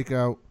on the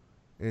stakeout,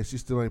 and she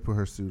still ain't put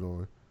her suit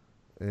on,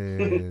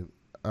 and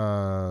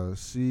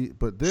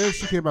but then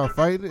she came out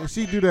fighting, and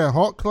she do that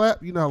Hawk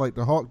clap. You know how like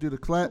the Hawk do the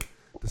clap,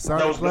 the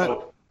sonic clap.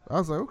 Dope. I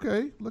was like,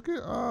 okay, look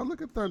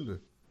at Thunder.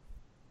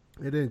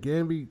 And then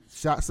Gambi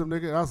shot some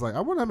nigga. And I was like,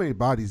 I wonder how many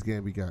bodies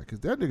Gambi got, because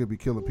that nigga be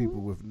killing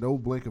people with no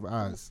blink of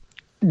eyes.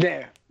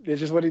 Yeah, it's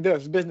just what he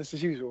does. It's business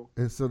as usual.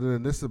 And so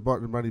then Anissa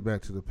brought the money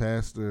back to the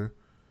pastor.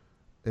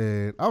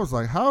 And I was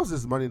like, how is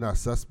this money not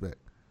suspect?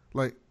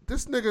 Like,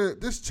 this nigga,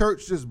 this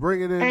church just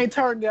bringing in ain't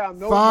turned down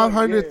no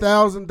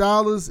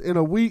 $500,000 in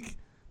a week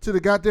to the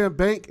goddamn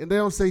bank, and they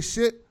don't say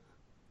shit.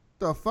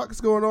 The fuck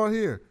is going on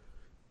here?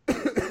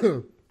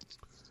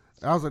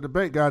 I was like, the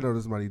bank gotta know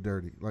this money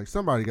dirty. Like,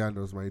 somebody gotta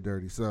know this money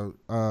dirty. So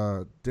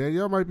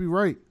Danielle might be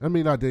right. I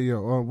mean, not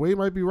Danielle. Wade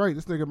might be right.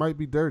 This nigga might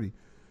be dirty.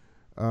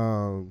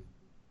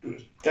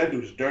 That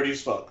dude's dirty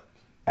as fuck.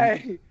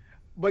 Hey,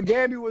 but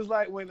Gambi was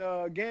like, when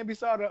Gambi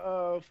saw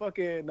the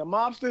fucking the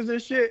mobsters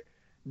and shit,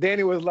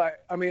 Gambi was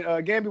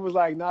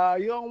like, nah,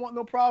 you don't want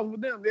no problems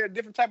with them. They're a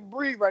different type of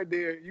breed right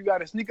there. You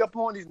gotta sneak up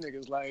on these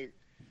niggas, like,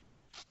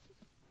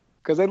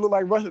 cause they look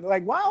like Russian.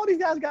 Like, why all these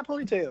guys got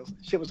ponytails?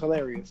 Shit was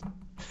hilarious.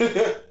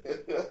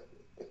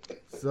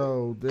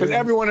 So because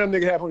every one of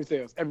them niggas had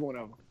ponytails. Every one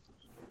of them.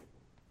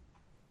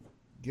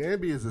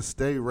 Gambi is a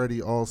stay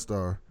ready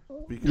all-star.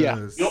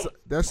 Because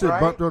that shit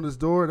Right. bumped on his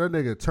door. That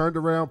nigga turned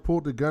around,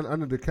 pulled the gun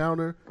under the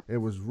counter,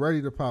 and was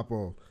ready to pop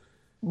off.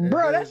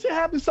 Bro, that shit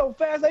happened so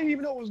fast, I didn't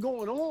even know what was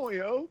going on,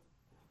 yo.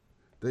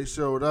 They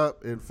showed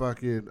up, and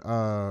fucking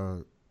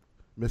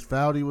Miss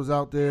Fowdy was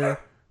out there,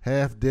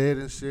 half dead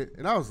and shit.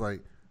 And I was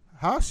like,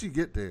 how'd she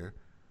get there?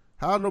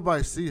 How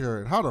nobody see her?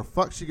 And how the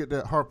fuck she get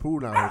that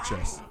harpoon out her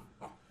chest?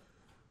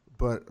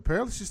 But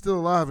apparently she's still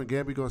alive, and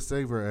Gambi gonna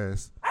save her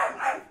ass.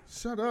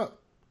 Shut up.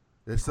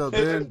 And so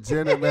then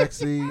Jen and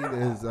Maxine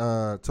is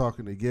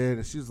talking again,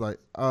 and she's like,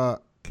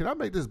 can I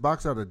make this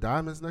box out of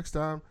diamonds next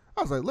time?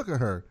 I was like, look at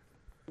her.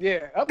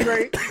 Yeah,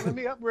 upgrade. Let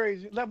me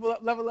upgrade you. Level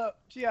up.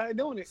 She out here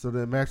doing it. So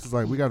then Max is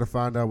like, we got to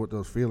find out what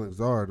those feelings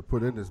are to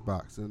put in this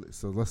box. And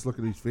so let's look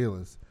at these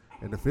feelings.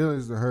 And the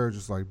feelings to her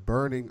just like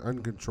burning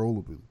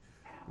uncontrollably.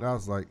 And I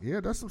was like,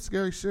 yeah, that's some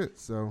scary shit.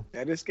 So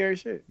That is scary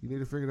shit. you need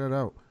to figure that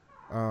out.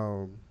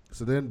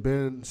 So then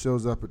Ben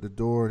shows up at the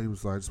door. And he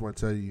was like, I just want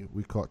to tell you,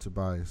 we caught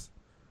Tobias.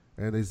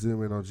 And they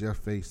zoom in on Jeff's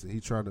face. And he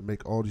tried to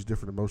make all these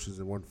different emotions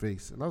in one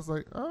face. And I was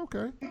like, oh,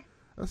 okay.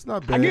 That's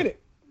not bad. I get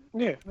it.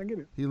 Yeah, I get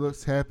it. He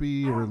looks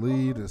happy and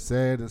relieved and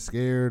sad and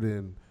scared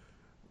and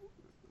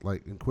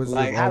like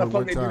inquisitive Like, how all the at fuck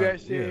one they time. do that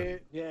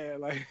shit? Yeah,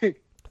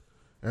 like.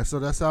 And so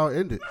that's how it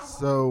ended.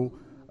 So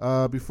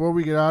before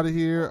we get out of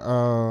here,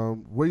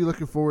 what are you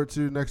looking forward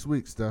to next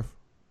week, Steph?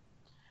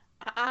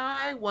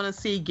 I want to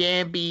see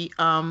Gambi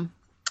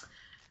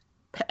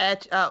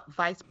patch up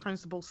Vice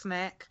Principal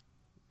Snack.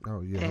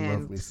 Oh yeah, I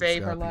And love me some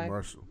save her Scotty life.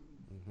 Marshall.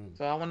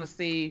 So I want to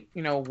see,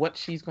 what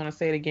she's going to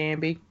say to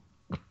Gambi.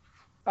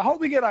 I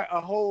hope we get like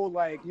a whole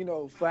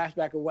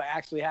flashback of what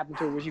actually happened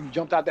to her when she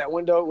jumped out that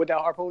window with that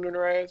harpoon in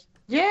her ass.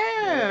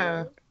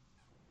 Yeah.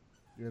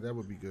 Yeah, that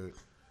would be good.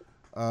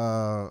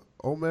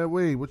 Old man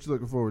Wade, what you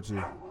looking forward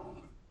to?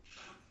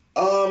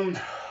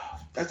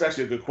 That's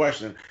actually a good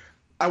question.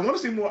 I want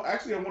to see more.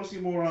 Actually, I want to see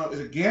more. Is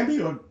it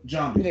Gambi or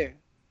Jambi? Yeah,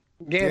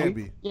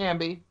 Gambi.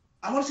 Gambi.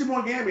 I want to see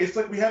more Gambi. It's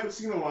like we haven't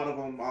seen a lot of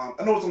him.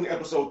 I know it's only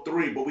episode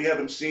 3, but we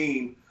haven't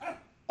seen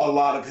a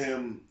lot of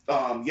him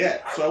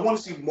yet. So I want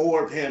to see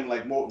more of him,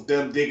 like more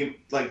them digging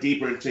like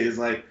deeper into his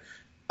like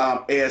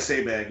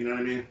ASA bag. You know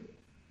what I mean?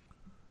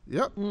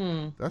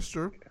 Yep, that's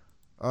true.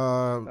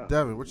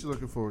 Devin, what you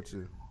looking forward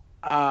to?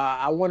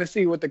 I want to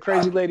see what the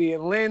crazy lady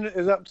and Lynn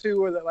is up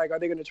to. Or are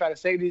they going to try to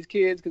save these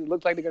kids? Because it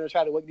looks like they're going to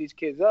try to wake these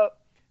kids up.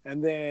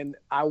 And then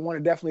I want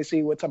to definitely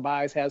see what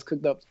Tobias has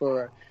cooked up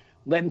for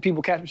letting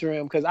people capture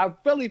him. Because I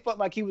really felt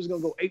like he was going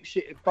to go ape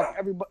shit and fuck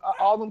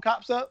all them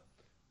cops up,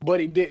 but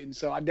he didn't.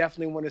 So I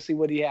definitely want to see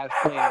what he has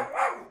planned.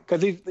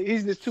 Because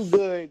he's just too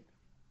good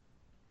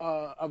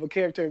of a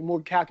character, more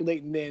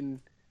calculating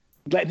than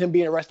letting him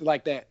be arrested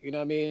like that. You know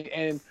what I mean?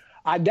 And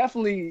I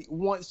definitely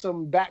want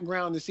some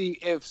background to see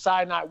if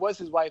Cyanide was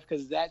his wife,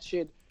 because that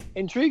shit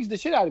intrigues the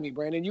shit out of me,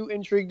 Brandon. You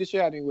intrigued the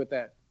shit out of me with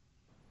that.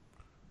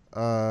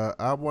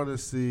 I want to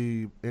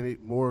see any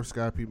more of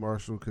Sky P.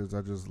 Marshall because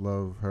I just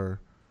love her.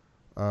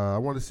 I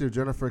want to see if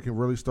Jennifer can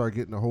really start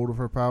getting a hold of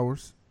her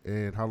powers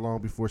and how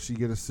long before she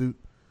get a suit.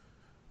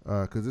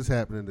 Because it's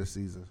happening this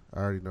season. I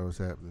already know it's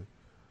happening.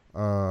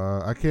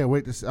 I can't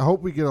wait to see. I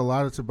hope we get a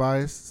lot of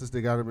Tobias since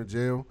they got him in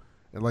jail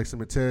and like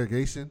some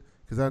interrogation,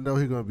 because I know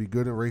he's going to be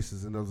good and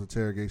racist in those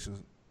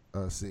interrogation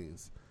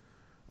scenes.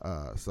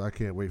 So I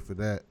can't wait for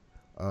that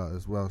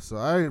as well. So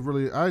I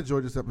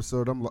enjoyed this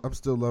episode. I'm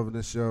still loving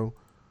this show.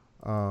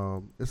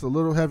 It's a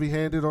little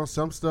heavy-handed on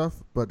some stuff,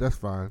 but that's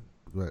fine.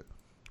 But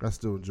I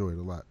still enjoy it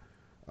a lot.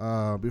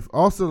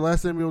 Also, the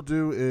last thing we'll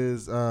do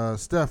is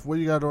Steph, what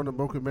you got on the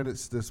Mocha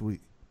Minutes this week?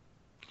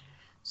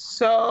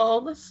 So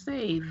let's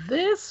see.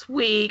 This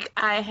week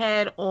I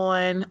had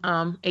on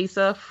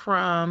Asa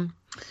from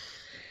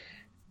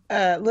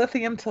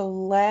Lithium to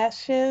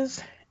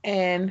Lashes,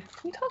 and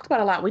we talked about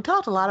a lot. We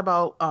talked a lot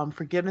about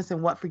forgiveness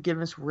and what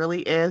forgiveness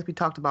really is. We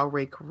talked about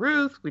Ray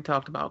Caruth. We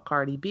talked about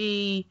Cardi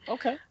B.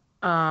 Okay.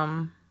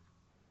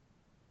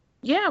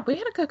 Yeah, we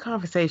had a good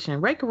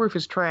conversation. Ray Caruth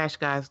is trash,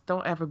 guys.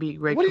 Don't ever be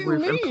Ray What do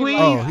Caruth. you And mean? please,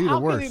 Oh, he the How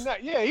can worst. he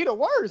not? Yeah, he the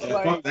worst.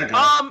 Like,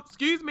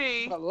 excuse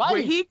me. For life.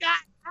 When he got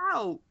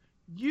out,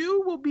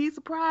 you will be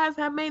surprised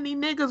how many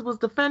niggas was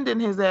defending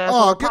his ass.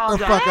 Oh, or get the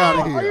apologizing. fuck out of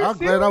Are here. you I'm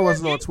glad I serious?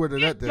 wasn't on Twitter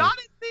that day. Y'all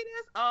didn't see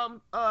this?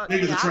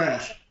 Niggas yeah, are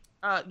trash.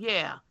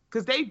 yeah,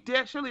 because they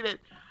did surely that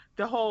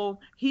the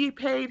whole he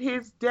paid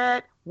his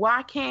debt.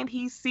 Why can't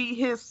he see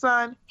his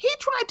son? He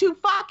tried to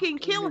fucking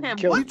kill him.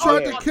 Kill What He him.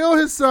 tried are to kill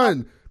his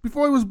son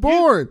before he was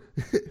born.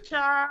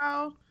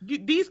 child?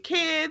 These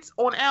kids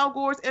on Al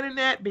Gore's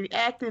internet be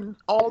acting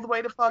all the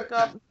way the fuck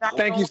up.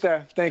 Thank you,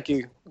 Steph. Thank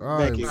you. I'm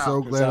Thank you.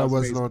 so glad I Sounds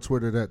wasn't amazing. on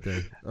Twitter that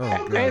day.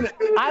 Oh, God. And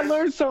I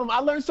learned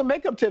some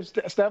makeup tips,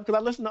 Steph, because I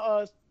listened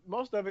to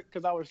most of it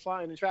because I was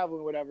flying and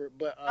traveling or whatever.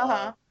 But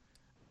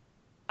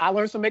I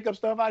learned some makeup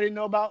stuff I didn't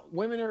know about.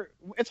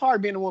 It's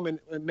hard being a woman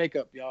in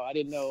makeup, y'all. I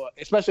didn't know,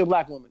 especially a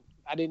black woman.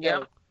 I didn't know.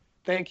 Yep.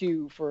 Thank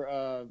you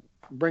for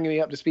bringing me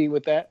up to speed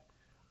with that.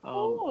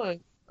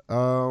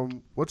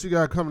 What you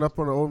got coming up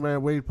on the Old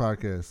Man Wade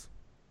podcast?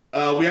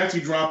 We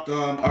actually dropped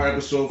our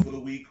episode for the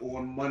week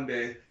on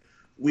Monday.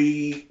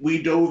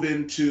 We dove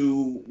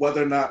into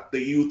whether or not the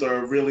youth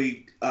are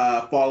really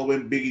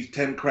following Biggie's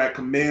 10 crack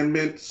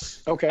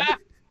commandments. Okay.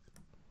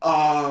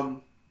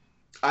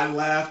 I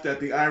laughed at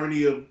the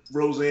irony of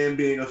Roseanne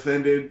being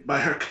offended by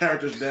her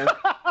character's death.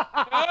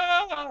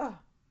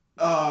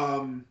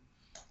 And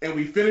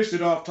we finished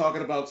it off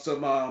talking about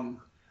some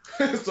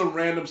some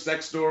random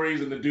sex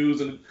stories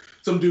and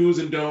some do's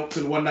and don'ts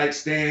and one night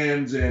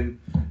stands. And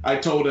I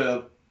told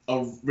a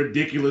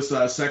ridiculous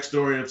sex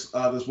story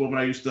of this woman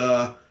I used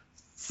to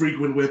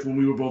frequent with when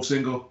we were both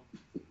single.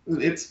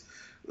 It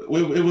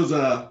was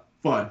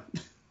fun.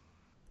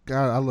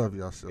 God, I love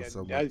y'all show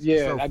so much.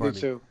 Yeah, So I do funny.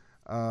 too.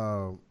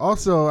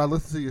 Also, I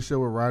listened to your show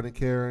with Ryan and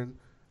Karen,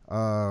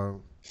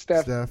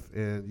 Steph.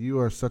 and you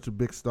are such a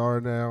big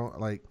star now.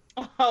 Like,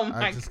 Oh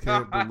my I just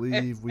God. can't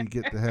believe we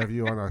get to have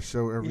you on our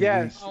show every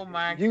Yes. week. Oh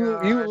my You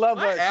God. love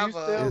us. You Whatever.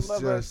 still It's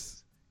love us.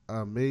 just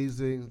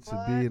amazing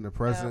to be in the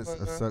presence of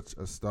Whatever. such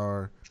a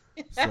star.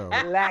 So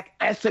Black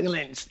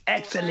excellence.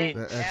 Excellent.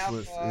 the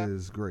excellence Whatever.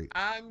 is great.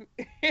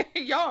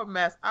 Y'all a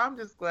mess. I'm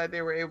just glad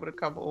they were able to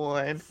come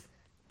on.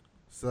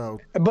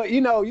 So But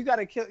you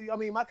gotta kill. I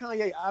mean, my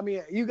Kanye. I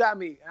mean, you got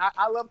me.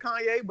 I love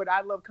Kanye, but I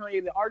love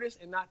Kanye the artist,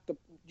 and not the.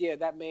 Yeah,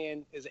 that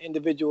man is an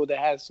individual that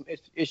has some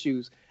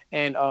issues,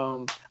 and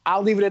I'll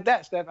leave it at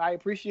that, Steph. I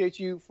appreciate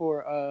you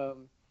for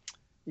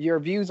your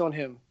views on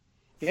him.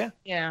 Yeah.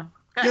 Yeah.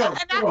 Yo,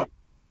 And hold on.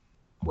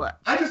 what?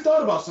 I just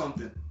thought about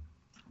something.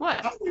 What?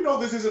 How do we know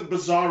this isn't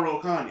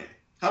Bizarro Kanye?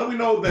 How do we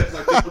know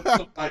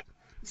that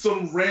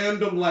some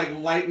random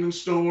lightning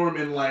storm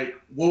and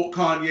woke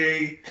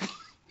Kanye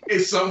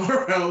is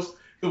somewhere else?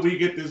 Can we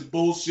get this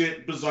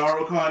bullshit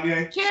Bizarro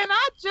Kanye? Can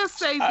I just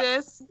say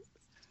this?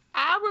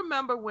 I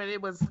remember when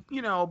it was,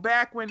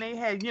 back when they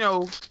had,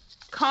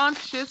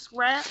 conscious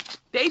rap.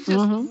 They just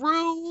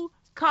threw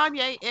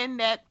Kanye in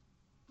that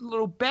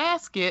little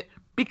basket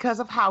because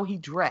of how he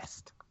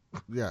dressed.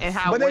 yes, And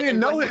how But they didn't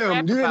know what he him.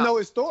 rapped You didn't about. know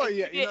his story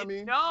yet. You know what I Didn't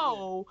mean?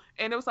 know.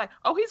 And it was like,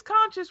 oh, he's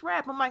conscious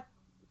rap. I'm like,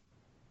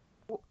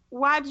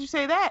 why did you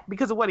say that?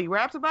 Because of what he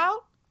raps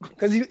about?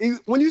 Because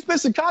when you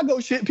spit Chicago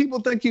shit, people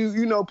think you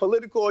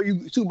political or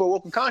you super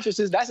woke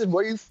consciousness. That's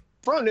where you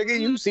from, nigga.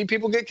 You see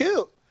people get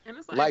killed. And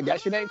it's Like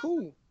that shit ain't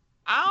cool.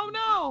 I don't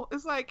know.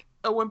 It's like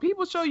when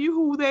people show you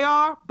who they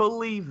are,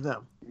 believe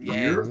them.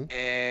 Yeah.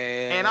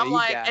 And I'm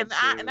like, and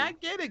I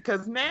get it,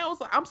 because now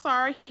it's like, I'm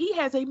sorry, he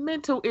has a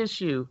mental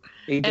issue.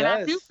 He And I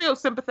does. do feel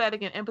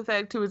sympathetic and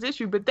empathetic to his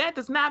issue, but that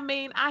does not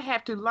mean I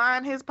have to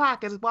line his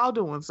pockets while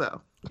doing so.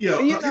 Yeah,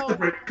 You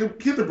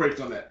hit the brakes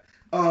on that.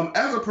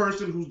 As a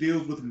person who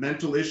deals with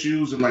mental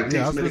issues and I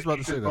takes was just about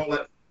to say medication for all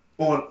that,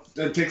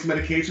 and takes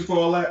medication for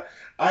all that,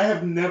 I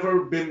have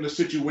never been in a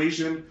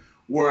situation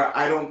where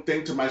I don't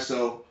think to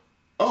myself,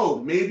 oh,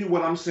 maybe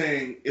what I'm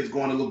saying is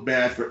going to look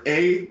bad for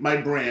A, my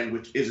brand,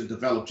 which isn't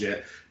developed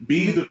yet,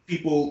 B, the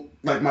people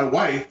like my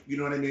wife, you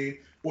know what I mean,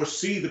 or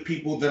C, the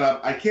people that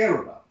I care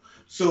about.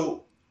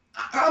 So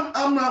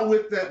I'm not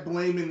with that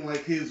blaming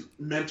like his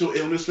mental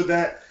illness for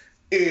that.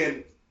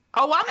 And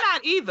I'm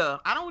not either.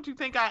 I don't know what you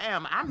think I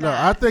am. I'm No,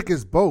 not. I think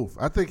it's both.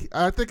 I think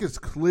it's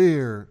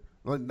clear.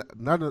 Like,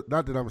 not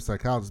that I'm a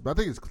psychologist, but I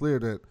think it's clear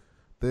that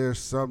there's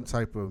some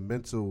type of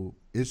mental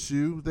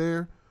issue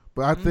there.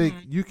 But I think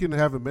you can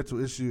have a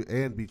mental issue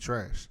and be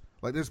trash.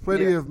 Like, there's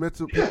plenty of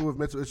people with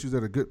mental issues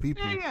that are good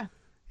people. Yeah.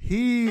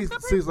 He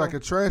seems like a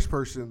trash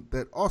person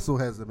that also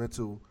has a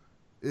mental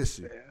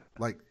issue.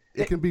 Like,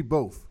 it can be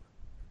both.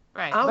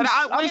 Right. I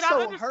I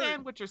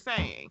understand what you're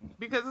saying,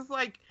 because it's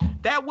like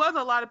that was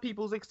a lot of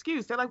people's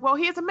excuse. They're like, well,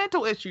 he has a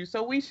mental issue,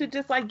 so we should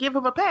just like give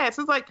him a pass.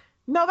 It's like,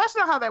 no, that's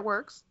not how that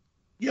works.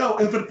 Yo,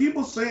 and for the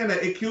people saying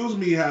that, it kills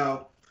me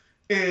how,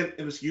 and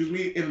excuse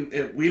me, and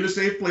we in a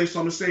safe place, so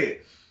I'm going to say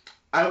it.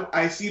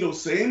 I see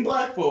those same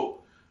black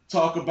folk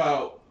talk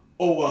about,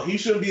 oh, well, he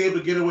shouldn't be able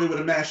to get away with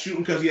a mass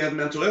shooting because he has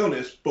mental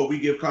illness, but we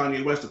give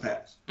Kanye West a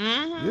pass.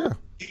 Mm-hmm. Yeah,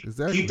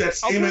 exactly. Keep that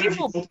same energy.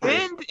 People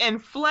bend and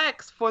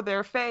flex for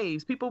their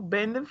faves. People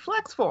bend and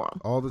flex for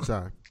them. All the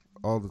time.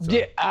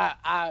 Yeah,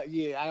 I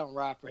don't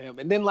ride for him.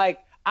 And then, like,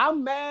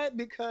 I'm mad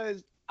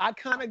because I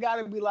kind of got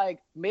to be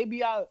like,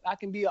 maybe I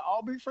can be an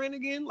Aubrey friend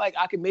again. Like,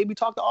 I can maybe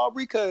talk to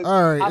Aubrey because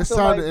all right, it's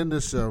time to end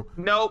this show.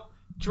 Nope.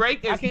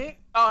 Drake is. I can't.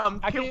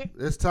 I can't.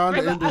 It's time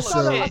to end this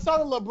show. I saw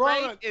the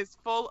LeBron. Drake is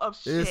full of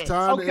shit. It's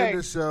time to end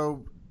the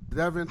show.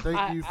 Devin,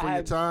 thank you for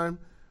your time,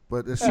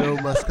 but the show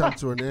must come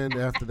to an end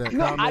after that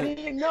comment. I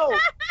didn't know.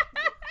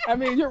 I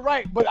mean, you're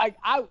right, but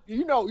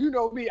you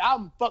know me.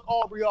 I'm fuck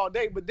Aubrey all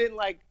day, but then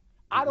like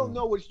I don't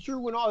know what's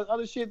true and all this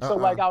other shit. So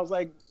like I was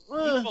like,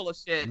 he's full of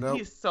shit. Nope.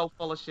 He's so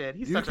full of shit.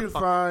 He's you such can a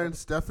find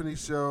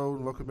Stephanie's show,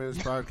 Local Minutes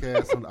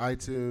Podcast, on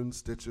iTunes,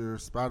 Stitcher,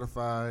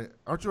 Spotify.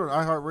 Aren't you on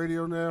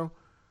iHeartRadio now?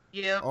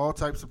 Yeah. All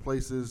types of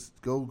places.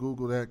 Go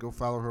Google that. Go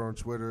follow her on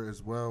Twitter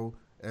as well.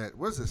 At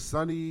what is it?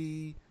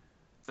 Sunny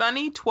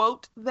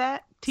Twote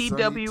that.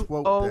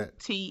 TWOTE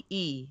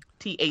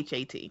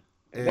THAT.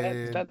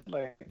 And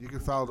you can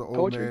follow the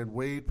Old Man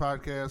Wade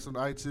podcast on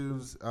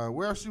iTunes.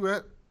 Where else you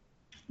at?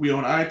 We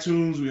on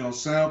iTunes. We on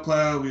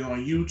SoundCloud. We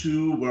on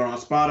YouTube. We're on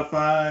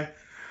Spotify.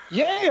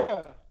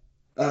 Yeah.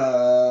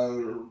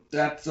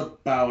 That's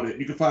about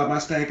it. You can find my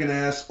stankin'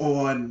 ass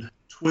on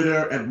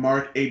Twitter at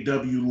Mark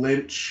A.W.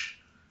 Lynch.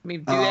 Let me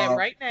do that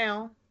right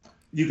now.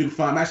 You can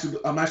find.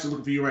 I'm actually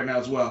looking for you right now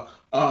as well.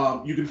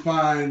 You can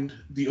find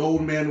the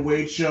Old Man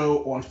Wade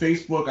Show on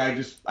Facebook.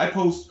 I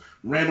post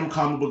random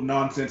comic book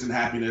nonsense and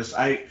happiness.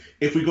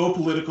 If we go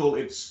political,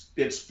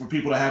 it's for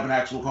people to have an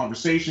actual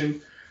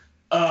conversation.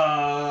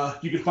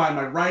 You can find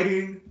my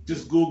writing.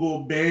 Just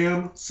Google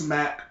Bam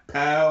Smack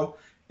Pow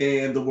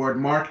and the word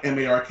Mark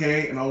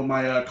M-A-R-K, and all of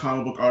my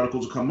comic book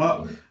articles will come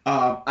up.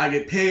 I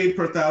get paid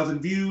per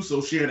 1,000 views,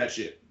 so share that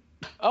shit.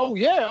 Oh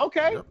yeah,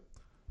 okay. Yep.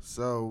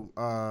 So,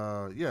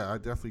 I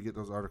definitely get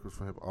those articles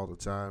from him all the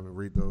time and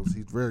read those.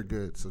 He's very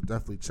good, so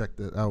definitely check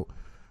that out.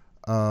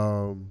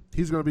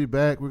 He's going to be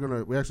back.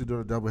 We're actually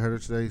doing a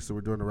doubleheader today, so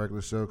we're doing a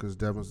regular show because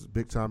Devin's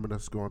big time in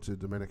us going to the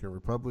Dominican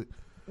Republic.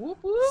 Whoop,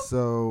 whoop.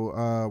 So,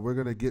 we're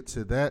going to get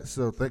to that.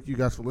 So, thank you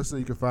guys for listening.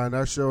 You can find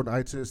our show on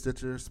iTunes,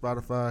 Stitcher,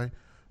 Spotify,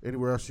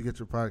 anywhere else you get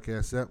your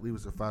podcast at. Leave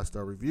us a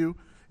 5-star review.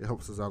 It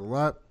helps us out a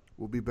lot.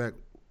 We'll be back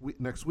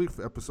next week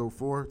for episode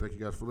 4. Thank you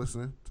guys for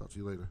listening. Talk to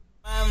you later.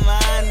 My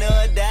mind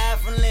never die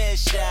from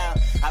less child.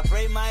 I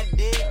pray my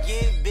dick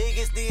get big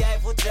as the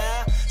Eiffel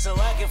Tower, so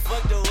I can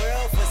fuck the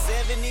world for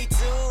 72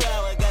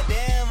 hours.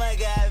 Goddamn, I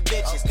got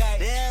bitches.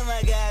 Damn,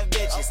 I got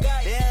bitches.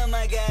 Damn,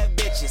 I got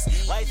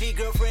bitches. Wifey,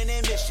 girlfriend,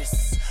 and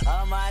mistress.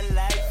 All my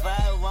life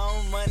I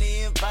want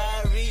money and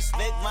power.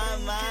 Respect my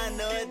mind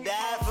never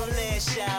die from less child.